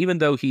user, and even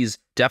though he's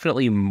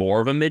definitely more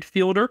of a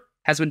midfielder,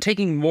 has been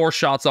taking more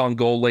shots on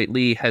goal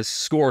lately, has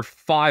scored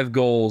 5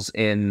 goals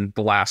in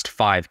the last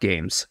 5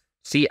 games.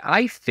 See,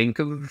 I think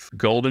of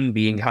Goulden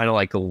being kind of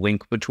like a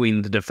link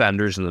between the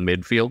defenders and the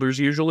midfielders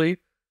usually.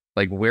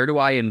 Like, where do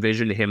I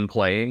envision him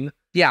playing?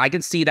 Yeah, I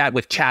can see that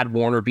with Chad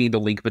Warner being the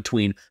link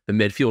between the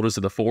midfielders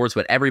and the forwards,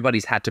 but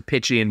everybody's had to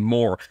pitch in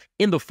more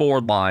in the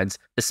forward lines,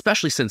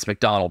 especially since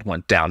McDonald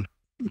went down.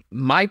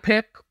 My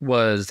pick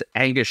was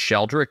Angus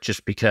Sheldrick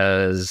just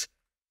because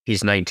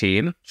he's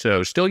 19,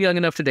 so still young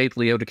enough to date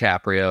Leo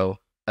DiCaprio.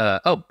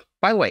 Oh,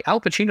 by the way,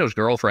 Al Pacino's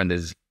girlfriend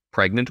is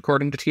pregnant,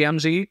 according to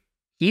TMZ.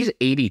 He's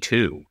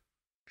 82.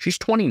 She's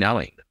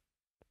 29.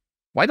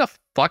 Why the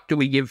fuck do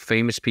we give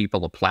famous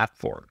people a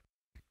platform?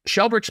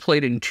 Sheldrick's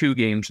played in 2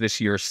 games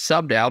this year,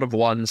 subbed out of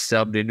one,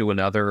 subbed into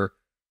another.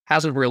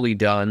 Hasn't really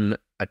done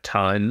a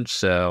ton,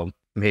 so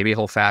maybe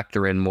he'll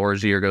factor in more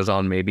as the year goes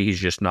on. Maybe he's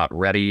just not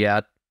ready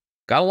yet.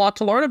 Got a lot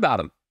to learn about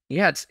him.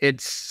 Yeah,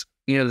 it's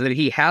you know, that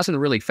he hasn't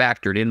really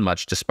factored in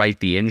much despite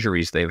the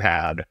injuries they've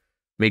had.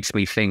 Makes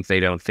me think they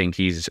don't think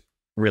he's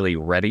really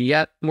ready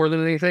yet more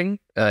than anything.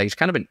 He's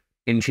kind of an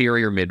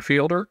interior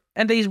midfielder,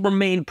 and they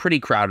remain pretty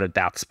crowded at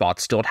that spot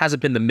still. It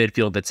hasn't been the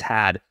midfield that's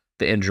had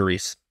the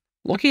injuries.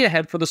 Looking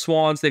ahead for the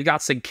Swans, they've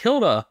got St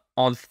Kilda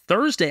on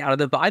Thursday out of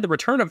the bye. The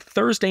return of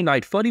Thursday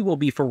night footy will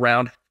be for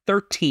round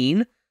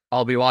 13.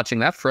 I'll be watching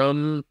that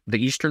from the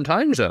Eastern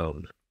Time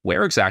Zone.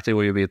 Where exactly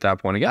will you be at that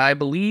point again? I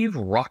believe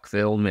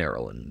Rockville,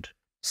 Maryland.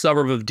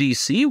 Suburb of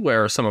DC,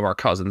 where some of our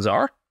cousins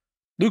are.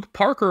 Luke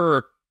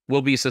Parker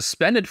will be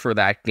suspended for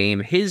that game.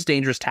 His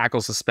dangerous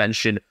tackle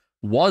suspension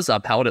was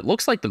upheld. It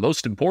looks like the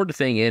most important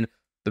thing in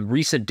the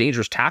recent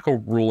dangerous tackle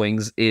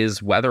rulings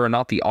is whether or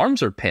not the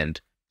arms are pinned.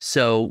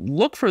 So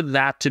look for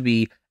that to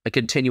be a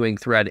continuing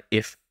thread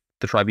if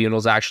the tribunal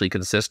is actually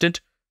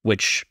consistent,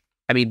 which,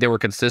 I mean, they were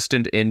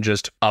consistent in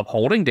just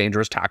upholding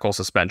dangerous tackle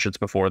suspensions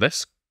before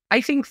this.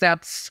 I think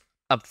that's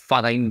a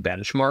fine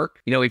benchmark.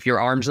 You know, if your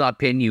arm's not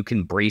pinned, you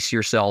can brace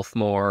yourself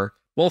more.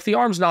 Well, if the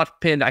arm's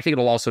not pinned, I think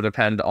it'll also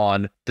depend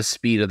on the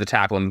speed of the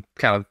tackle and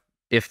kind of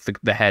if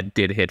the head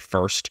did hit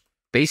first.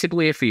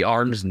 Basically, if the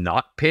arm's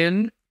not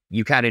pinned,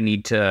 you kind of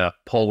need to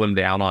pull him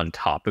down on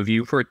top of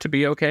you for it to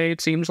be okay,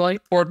 it seems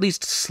like. Or at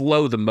least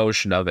slow the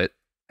motion of it,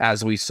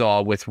 as we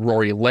saw with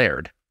Rory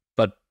Laird.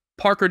 But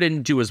Parker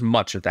didn't do as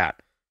much of that,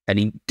 and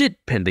he did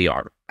pin the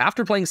arm.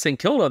 After playing St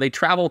Kilda, they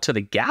travel to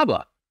the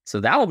Gabba,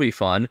 so that'll be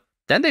fun.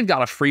 Then they've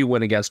got a free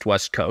win against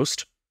West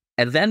Coast.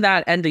 And then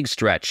that ending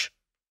stretch,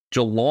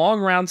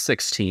 Geelong round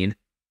 16,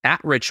 at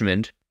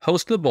Richmond,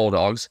 host the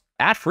Bulldogs.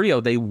 At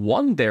Freo, they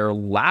won there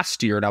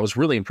last year, and I was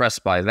really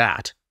impressed by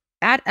that.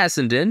 At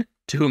Essendon,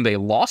 to whom they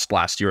lost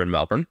last year in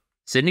Melbourne.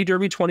 Sydney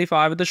Derby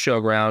 25 at the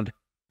Showground.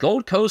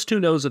 Gold Coast, who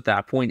knows at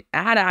that point.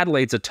 At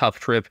Adelaide's a tough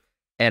trip,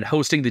 and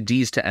hosting the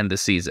D's to end the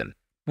season.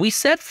 We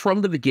said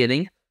from the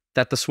beginning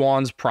that the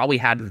Swans probably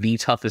had the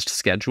toughest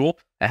schedule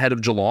ahead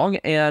of Geelong,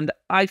 and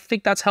I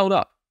think that's held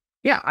up.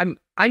 Yeah,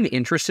 I'm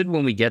interested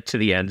when we get to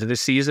the end of the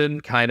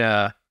season, kind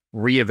of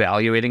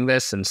reevaluating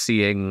this and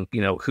seeing,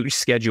 whose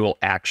schedule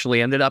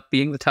actually ended up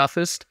being the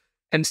toughest.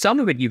 And some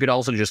of it you could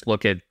also just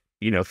look at,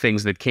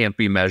 things that can't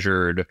be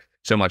measured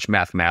so much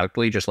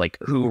mathematically, just like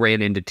who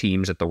ran into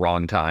teams at the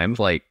wrong times,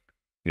 like,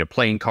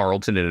 playing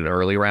Carlton in an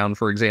early round,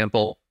 for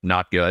example,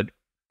 not good.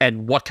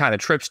 And what kind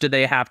of trips did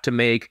they have to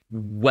make,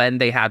 when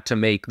they had to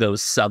make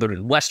those southern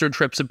and western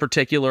trips in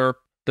particular.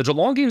 The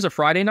Geelong game's a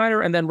Friday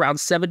nighter, and then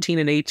rounds 17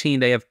 and 18,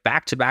 they have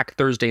back-to-back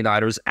Thursday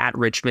nighters at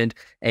Richmond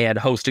and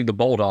hosting the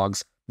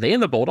Bulldogs. They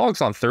and the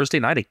Bulldogs on Thursday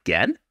night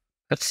again?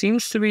 That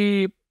seems to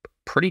be a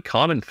pretty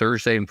common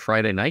Thursday and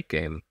Friday night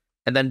game.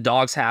 And then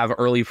Dogs have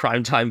early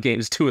primetime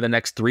games 2 of the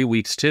next 3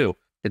 weeks too.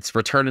 It's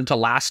returning to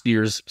last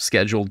year's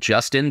schedule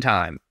just in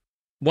time.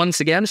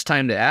 Once again, it's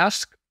time to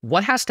ask,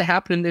 what has to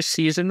happen in this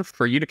season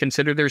for you to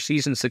consider their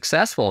season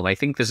successful? And I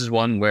think this is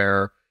one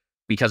where,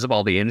 because of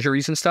all the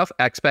injuries and stuff,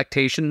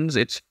 expectations,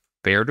 it's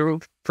fair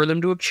for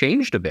them to have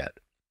changed a bit.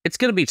 It's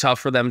going to be tough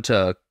for them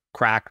to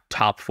crack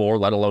top 4,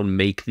 let alone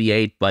make the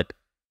 8, but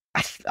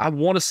I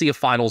want to see a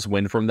finals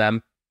win from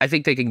them. I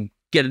think they can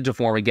get into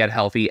form and get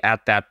healthy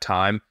at that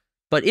time.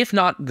 But if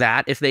not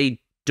that, if they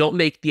don't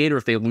make the 8 or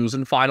if they lose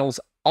in finals,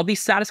 I'll be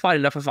satisfied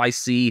enough if I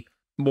see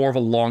more of a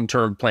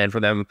long-term plan for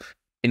them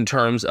in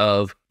terms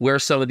of where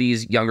some of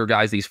these younger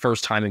guys, these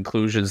first-time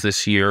inclusions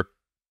this year,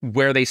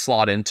 where they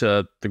slot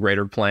into the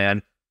greater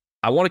plan.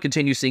 I want to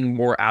continue seeing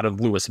more out of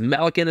Lewis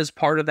Melican as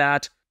part of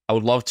that. I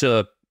would love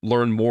to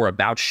learn more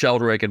about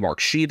Sheldrick and Mark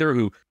Sheether,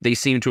 who they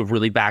seem to have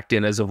really backed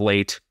in as of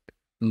late.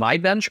 My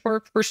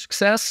benchmark for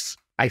success,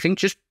 I think,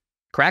 just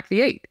crack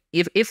the 8.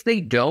 If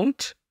they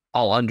don't,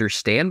 I'll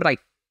understand, but I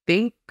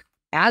think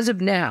as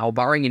of now,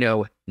 barring,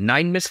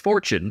 9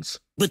 misfortunes.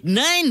 But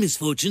 9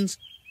 misfortunes?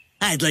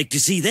 I'd like to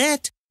see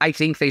that. I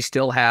think they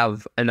still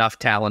have enough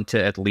talent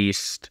to at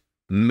least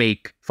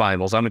make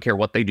finals. I don't care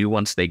what they do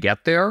once they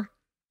get there.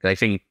 I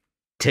think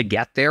to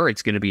get there,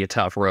 it's going to be a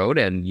tough road,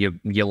 and you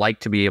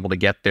like to be able to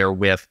get there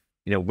with,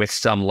 with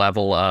some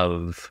level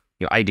of,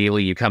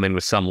 ideally you come in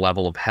with some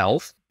level of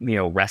health,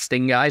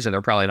 resting guys, and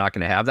they're probably not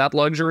going to have that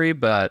luxury,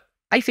 but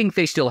I think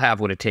they still have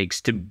what it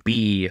takes to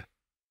be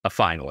a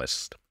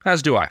finalist.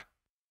 As do I.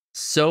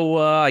 So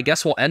I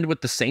guess we'll end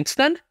with the Saints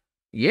then?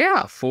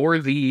 Yeah, for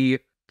the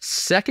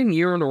second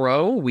year in a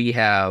row, we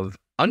have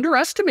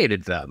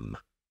underestimated them.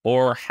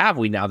 Or have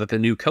we, now that the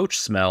new coach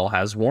smell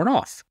has worn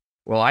off?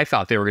 Well, I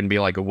thought they were going to be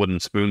like a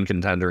wooden spoon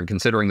contender, and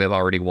considering they've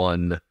already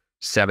won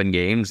 7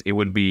 games, it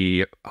would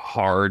be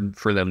hard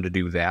for them to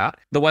do that.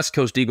 The West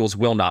Coast Eagles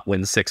will not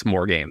win 6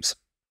 more games.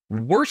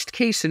 Worst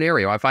case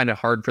scenario, I find it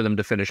hard for them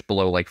to finish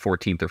below like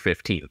 14th or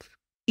 15th.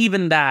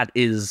 Even that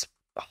is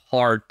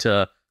hard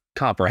to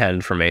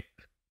comprehend for me.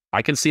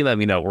 I can see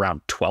them,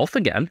 around 12th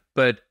again,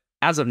 but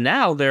as of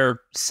now, they're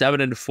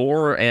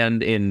 7-4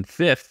 and in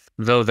 5th,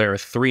 though they're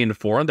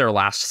 3-4 in their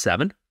last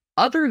 7.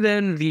 Other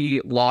than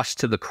the loss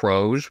to the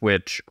Crows,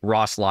 which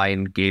Ross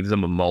Lyon gave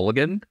them a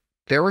mulligan,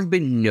 there have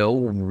been no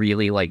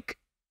really,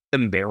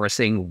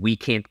 embarrassing, we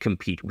can't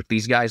compete with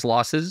these guys'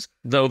 losses,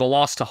 though the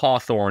loss to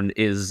Hawthorn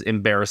is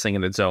embarrassing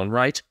in its own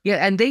right. Yeah,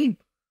 and they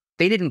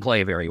didn't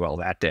play very well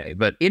that day,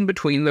 but in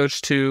between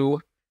those two,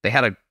 they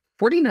had a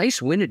pretty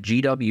nice win at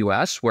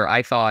GWS, where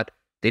I thought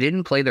they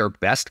didn't play their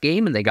best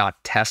game and they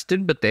got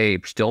tested, but they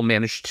still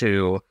managed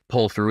to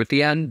pull through at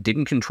the end,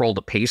 didn't control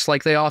the pace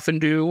like they often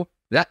do.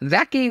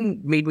 That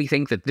game made me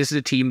think that this is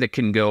a team that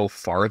can go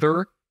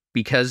farther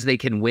because they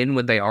can win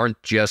when they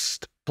aren't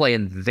just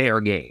playing their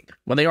game.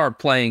 When they aren't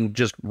playing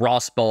just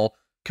Ross ball,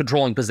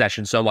 controlling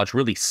possession so much,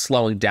 really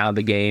slowing down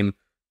the game.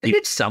 They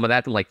did some of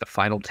that in the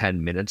final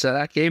 10 minutes of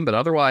that game, but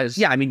otherwise,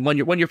 yeah, I mean, when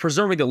you're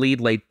preserving the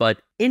lead late,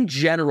 but in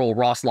general,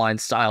 Ross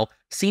Lyon's style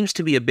seems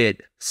to be a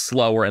bit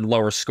slower and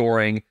lower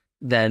scoring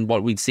than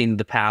what we'd seen in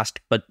the past.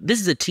 But this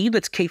is a team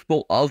that's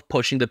capable of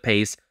pushing the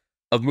pace,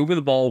 of moving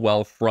the ball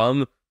well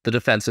from the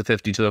defensive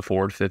 50 to the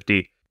forward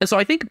 50. And so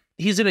I think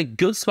he's in a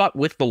good spot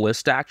with the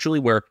list, actually,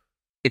 where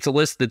it's a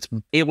list that's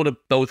able to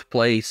both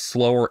play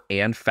slower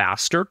and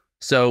faster.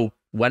 So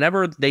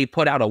whenever they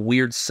put out a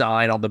weird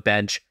sign on the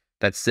bench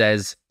that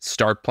says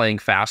start playing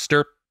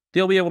faster,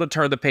 they'll be able to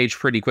turn the page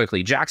pretty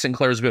quickly. Jack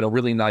Sinclair's been a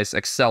really nice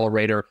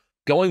accelerator,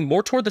 going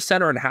more toward the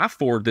center and half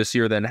forward this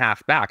year than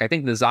half back. I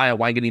think Nasiah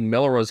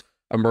Wanganeen-Miller's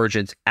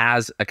emergence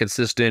as a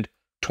consistent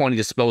 20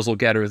 disposal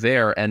getter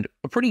there and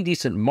a pretty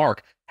decent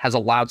mark has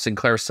allowed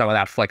Sinclair some of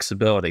that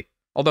flexibility.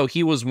 Although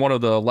he was one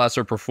of the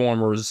lesser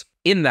performers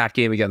in that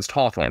game against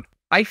Hawthorn.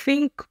 I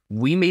think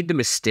we made the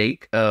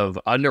mistake of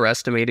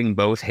underestimating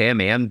both him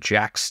and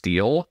Jack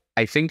Steele.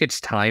 I think it's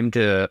time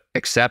to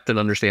accept and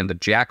understand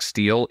that Jack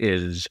Steele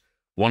is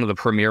one of the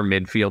premier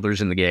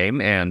midfielders in the game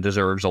and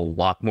deserves a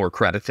lot more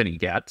credit than he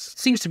gets.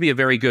 Seems to be a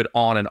very good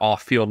on and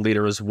off field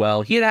leader as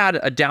well. He had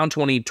a down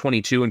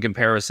 2022 in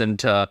comparison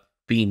to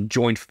being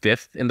joint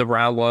 5th in the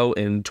Brownlow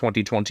in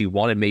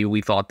 2021, and maybe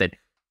we thought that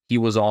he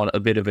was on a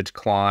bit of a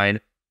decline,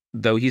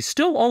 though he's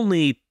still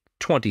only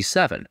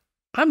 27.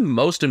 I'm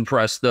most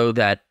impressed, though,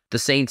 that the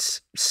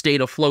Saints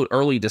stayed afloat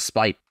early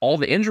despite all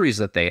the injuries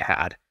that they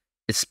had,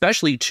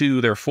 especially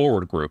to their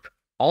forward group.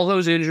 All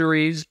those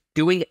injuries,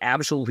 doing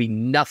absolutely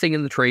nothing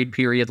in the trade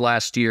period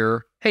last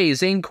year. Hey,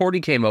 Zane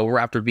Cordy came over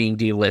after being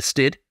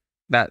delisted.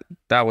 That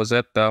was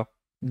it, though.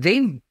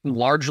 They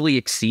largely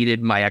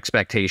exceeded my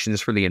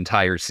expectations for the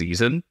entire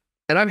season.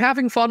 And I'm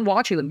having fun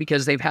watching them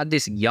because they've had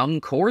this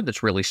young core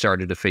that's really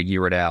started to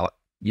figure it out.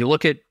 You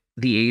look at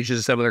the ages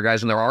of some of their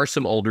guys, and there are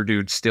some older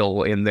dudes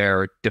still in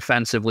there,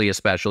 defensively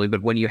especially,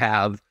 but when you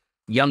have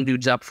young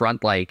dudes up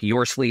front like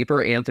your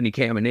sleeper, Anthony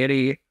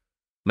Caminiti,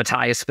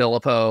 Matthias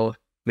Filippo,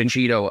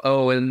 Vincito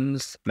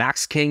Owens,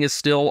 Max King is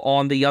still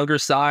on the younger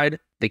side.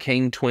 The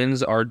King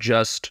twins are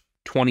just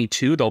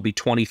 22. They'll be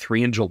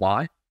 23 in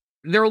July.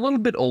 They're a little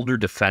bit older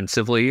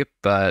defensively,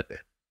 but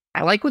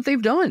I like what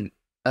they've done.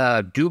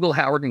 Dougal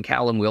Howard and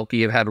Callum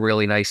Wilkie have had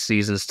really nice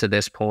seasons to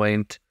this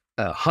point.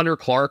 Hunter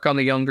Clark on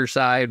the younger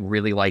side,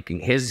 really liking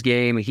his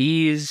game.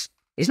 He's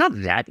not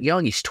that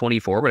young. He's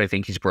 24, but I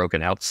think he's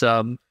broken out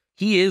some.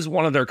 He is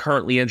one of their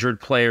currently injured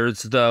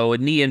players, though. A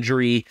knee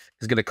injury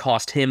is going to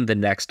cost him the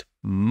next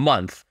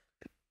month.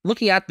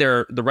 Looking at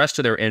the rest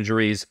of their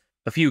injuries,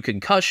 a few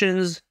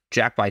concussions,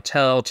 Jack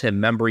Vitale,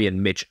 Tim Membry,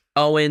 and Mitch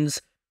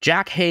Owens.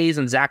 Jack Hayes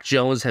and Zach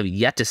Jones have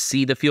yet to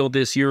see the field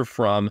this year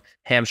from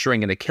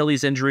hamstring and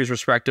Achilles injuries,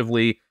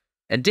 respectively.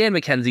 And Dan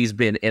McKenzie's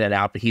been in and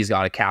out, but he's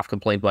got a calf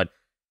complaint. But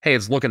hey,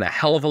 it's looking a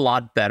hell of a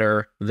lot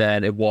better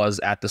than it was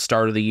at the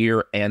start of the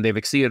year, and they've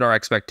exceeded our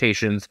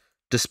expectations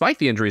despite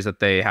the injuries that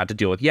they had to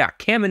deal with. Yeah,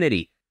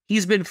 Caminiti,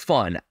 he's been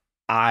fun.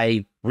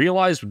 I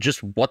realized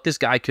just what this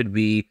guy could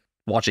be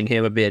watching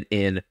him a bit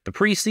in the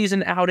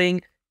preseason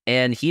outing,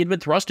 and he had been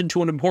thrust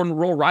into an important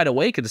role right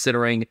away,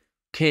 considering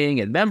King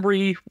and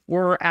Membry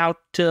were out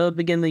to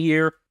begin the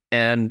year,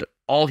 and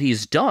all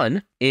he's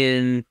done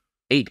in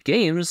 8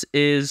 games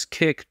is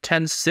kick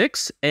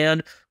 10-6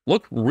 and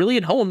look really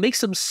at home, make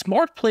some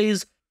smart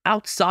plays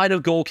outside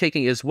of goal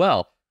kicking as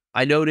well.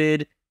 I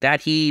noted that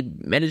he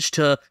managed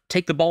to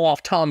take the ball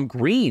off Tom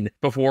Green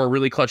before a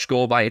really clutch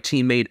goal by a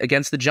teammate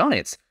against the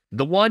Giants.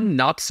 The one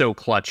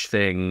not-so-clutch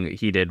thing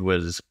he did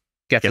was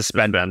get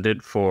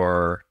suspended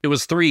for... It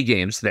was 3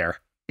 games there.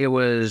 It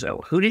was...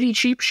 who did he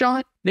cheap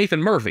shot?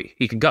 Nathan Murphy.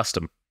 He concussed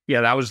him.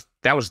 Yeah,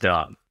 that was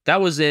dumb. That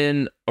was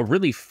in a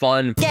really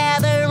fun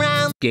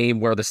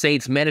game where the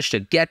Saints managed to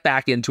get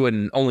back into it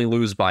and only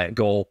lose by a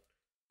goal.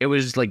 It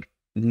was like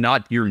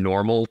not your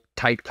normal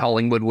tight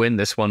Collingwood win.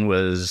 This one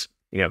was,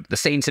 the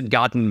Saints had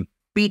gotten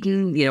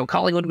beaten.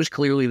 Collingwood was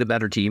clearly the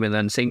better team, and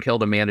then St.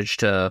 Kilda managed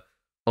to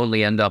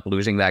only end up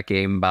losing that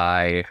game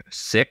by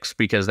 6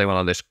 because they went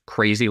on this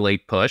crazy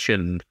late push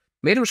and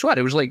made them sweat.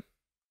 It was like,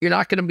 you're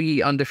not going to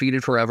be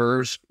undefeated forever. It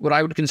was what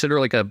I would consider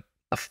like a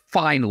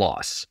fine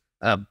loss.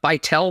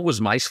 Bytel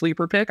was my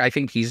sleeper pick. I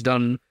think he's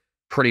done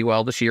pretty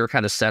well this year,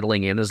 kind of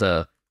settling in as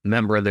a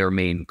member of their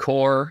main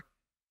core.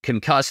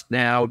 Concussed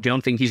now,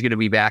 don't think he's going to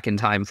be back in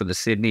time for the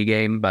Sydney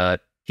game,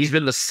 but he's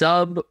been the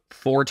sub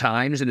 4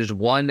 times in his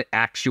one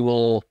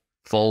actual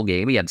full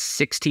game. He had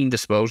 16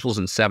 disposals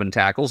and 7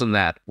 tackles in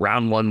that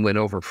round 1 win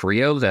over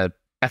Freo that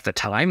at the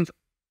time,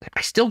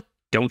 I still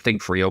don't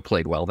think Freo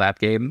played well that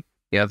game.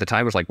 At the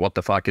time it was like, what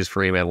the fuck is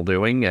Fremantle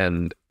doing?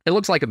 And it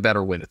looks like a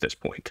better win at this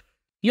point.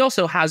 He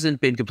also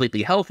hasn't been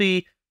completely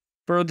healthy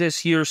for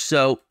this year,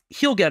 so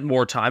he'll get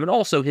more time. And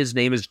also his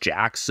name is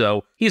Jack,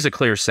 so he's a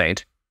clear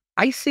Saint.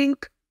 I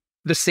think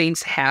the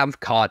Saints have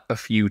caught a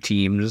few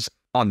teams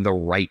on the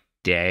right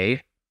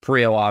day.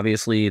 Freo,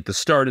 obviously, at the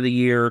start of the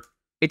year.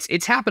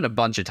 It's happened a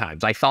bunch of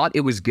times. I thought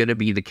it was going to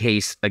be the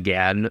case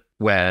again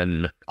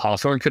when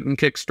Hawthorn couldn't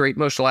kick straight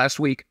most of last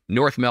week.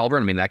 North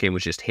Melbourne, that game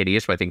was just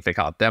hideous, but I think they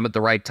caught them at the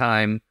right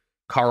time.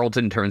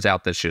 Carlton, turns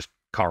out that's just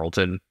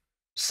Carlton.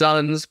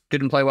 Suns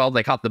didn't play well.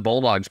 They caught the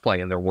Bulldogs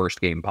playing their worst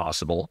game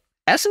possible.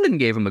 Essendon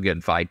gave them a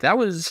good fight. That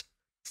was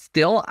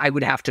still, I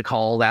would have to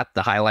call that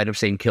the highlight of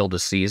St.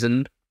 Kilda's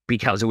season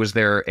because it was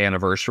their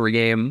anniversary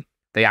game.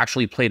 They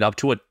actually played up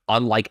to it,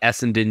 unlike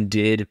Essendon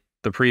did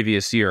the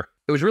previous year.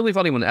 It was really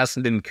funny when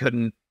Essendon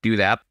couldn't do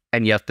that,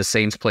 and yet the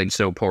Saints played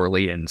so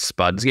poorly in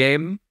Spud's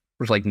game.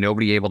 It was like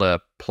nobody able to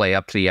play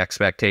up to the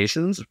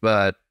expectations,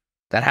 but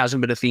that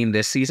hasn't been a theme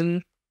this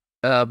season.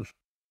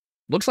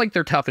 Looks like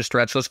their toughest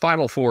stretch, those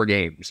final 4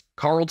 games.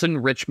 Carlton,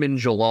 Richmond,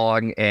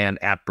 Geelong,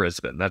 and at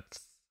Brisbane.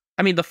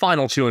 The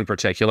final 2 in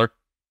particular.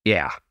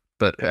 Yeah,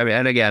 but,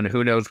 and again,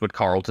 who knows what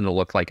Carlton will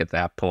look like at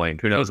that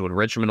point? Who knows what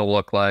Richmond will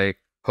look like?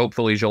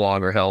 Hopefully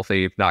Geelong are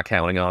healthy, not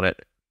counting on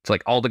it. It's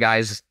like all the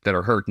guys that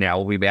are hurt now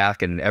will be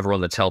back, and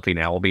everyone that's healthy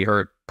now will be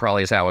hurt.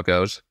 Probably is how it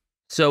goes.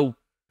 So,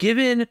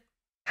 given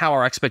how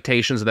our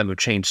expectations of them have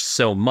changed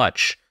so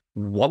much,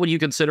 what would you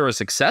consider a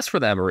success for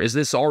them, or is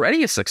this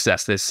already a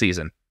success this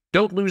season?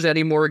 Don't lose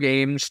any more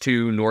games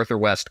to North or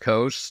West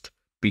Coast,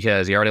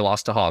 because you already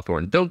lost to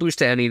Hawthorn. Don't lose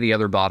to any of the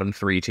other bottom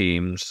 3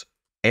 teams.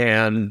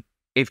 And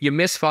if you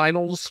miss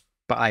finals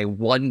by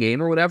 1 game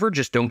or whatever,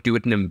 just don't do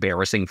it in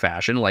embarrassing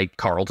fashion like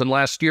Carlton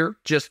last year.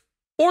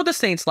 Or the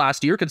Saints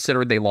last year,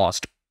 considering they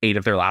lost 8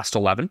 of their last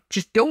 11.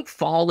 Just don't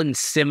fall in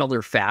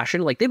similar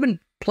fashion. Like, they've been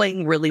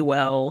playing really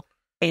well.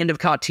 and have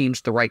caught teams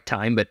at the right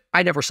time, but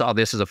I never saw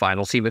this as a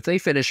finals team. If they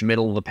finish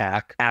middle of the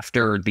pack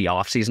after the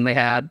offseason they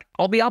had,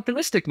 I'll be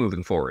optimistic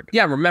moving forward.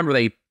 Yeah, remember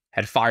they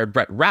had fired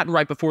Brett Ratton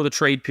right before the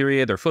trade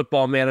period. Their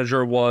football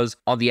manager was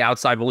on the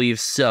outside, I believe,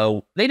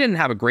 so they didn't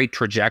have a great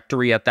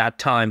trajectory at that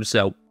time.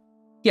 So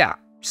yeah,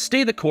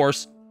 stay the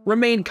course,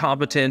 remain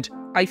competent.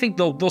 I think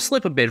they'll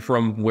slip a bit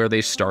from where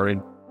they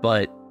started,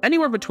 but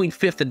anywhere between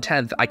 5th and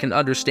 10th, I can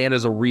understand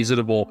as a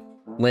reasonable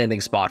landing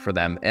spot for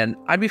them, and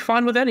I'd be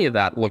fine with any of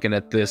that looking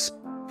at this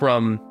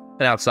from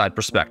an outside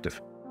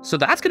perspective. So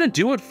that's going to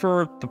do it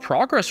for the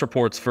progress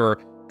reports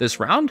for this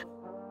round.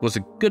 It was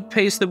a good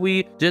pace that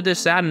we did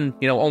this at, and,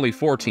 only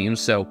 4 teams,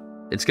 so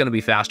it's going to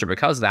be faster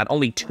because of that.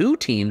 Only 2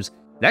 teams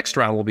next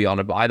round will be on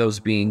a bye, those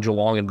being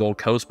Geelong and Gold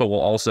Coast, but we'll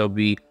also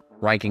be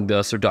ranking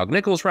the Sir Doug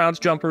Nicholls rounds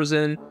jumpers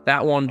in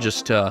that one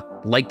just to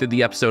lengthen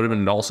the episode,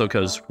 and also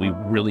because we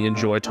really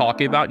enjoy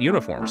talking about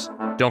uniforms.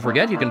 Don't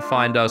forget, you can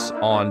find us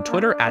on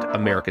Twitter at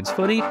Americans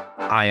Footy.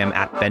 I am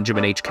at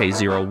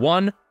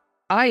BenjaminHK01.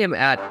 I am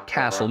at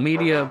Castle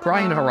Media.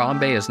 Brian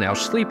Harambe is now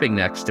sleeping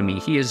next to me.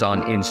 He is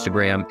on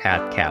Instagram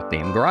at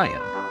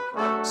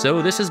CatNameDryan.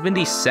 So this has been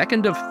the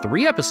second of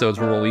 3 episodes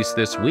we'll release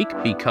this week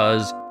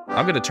because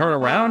I'm going to turn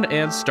around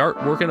and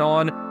start working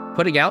on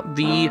putting out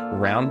the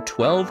round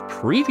 12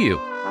 preview.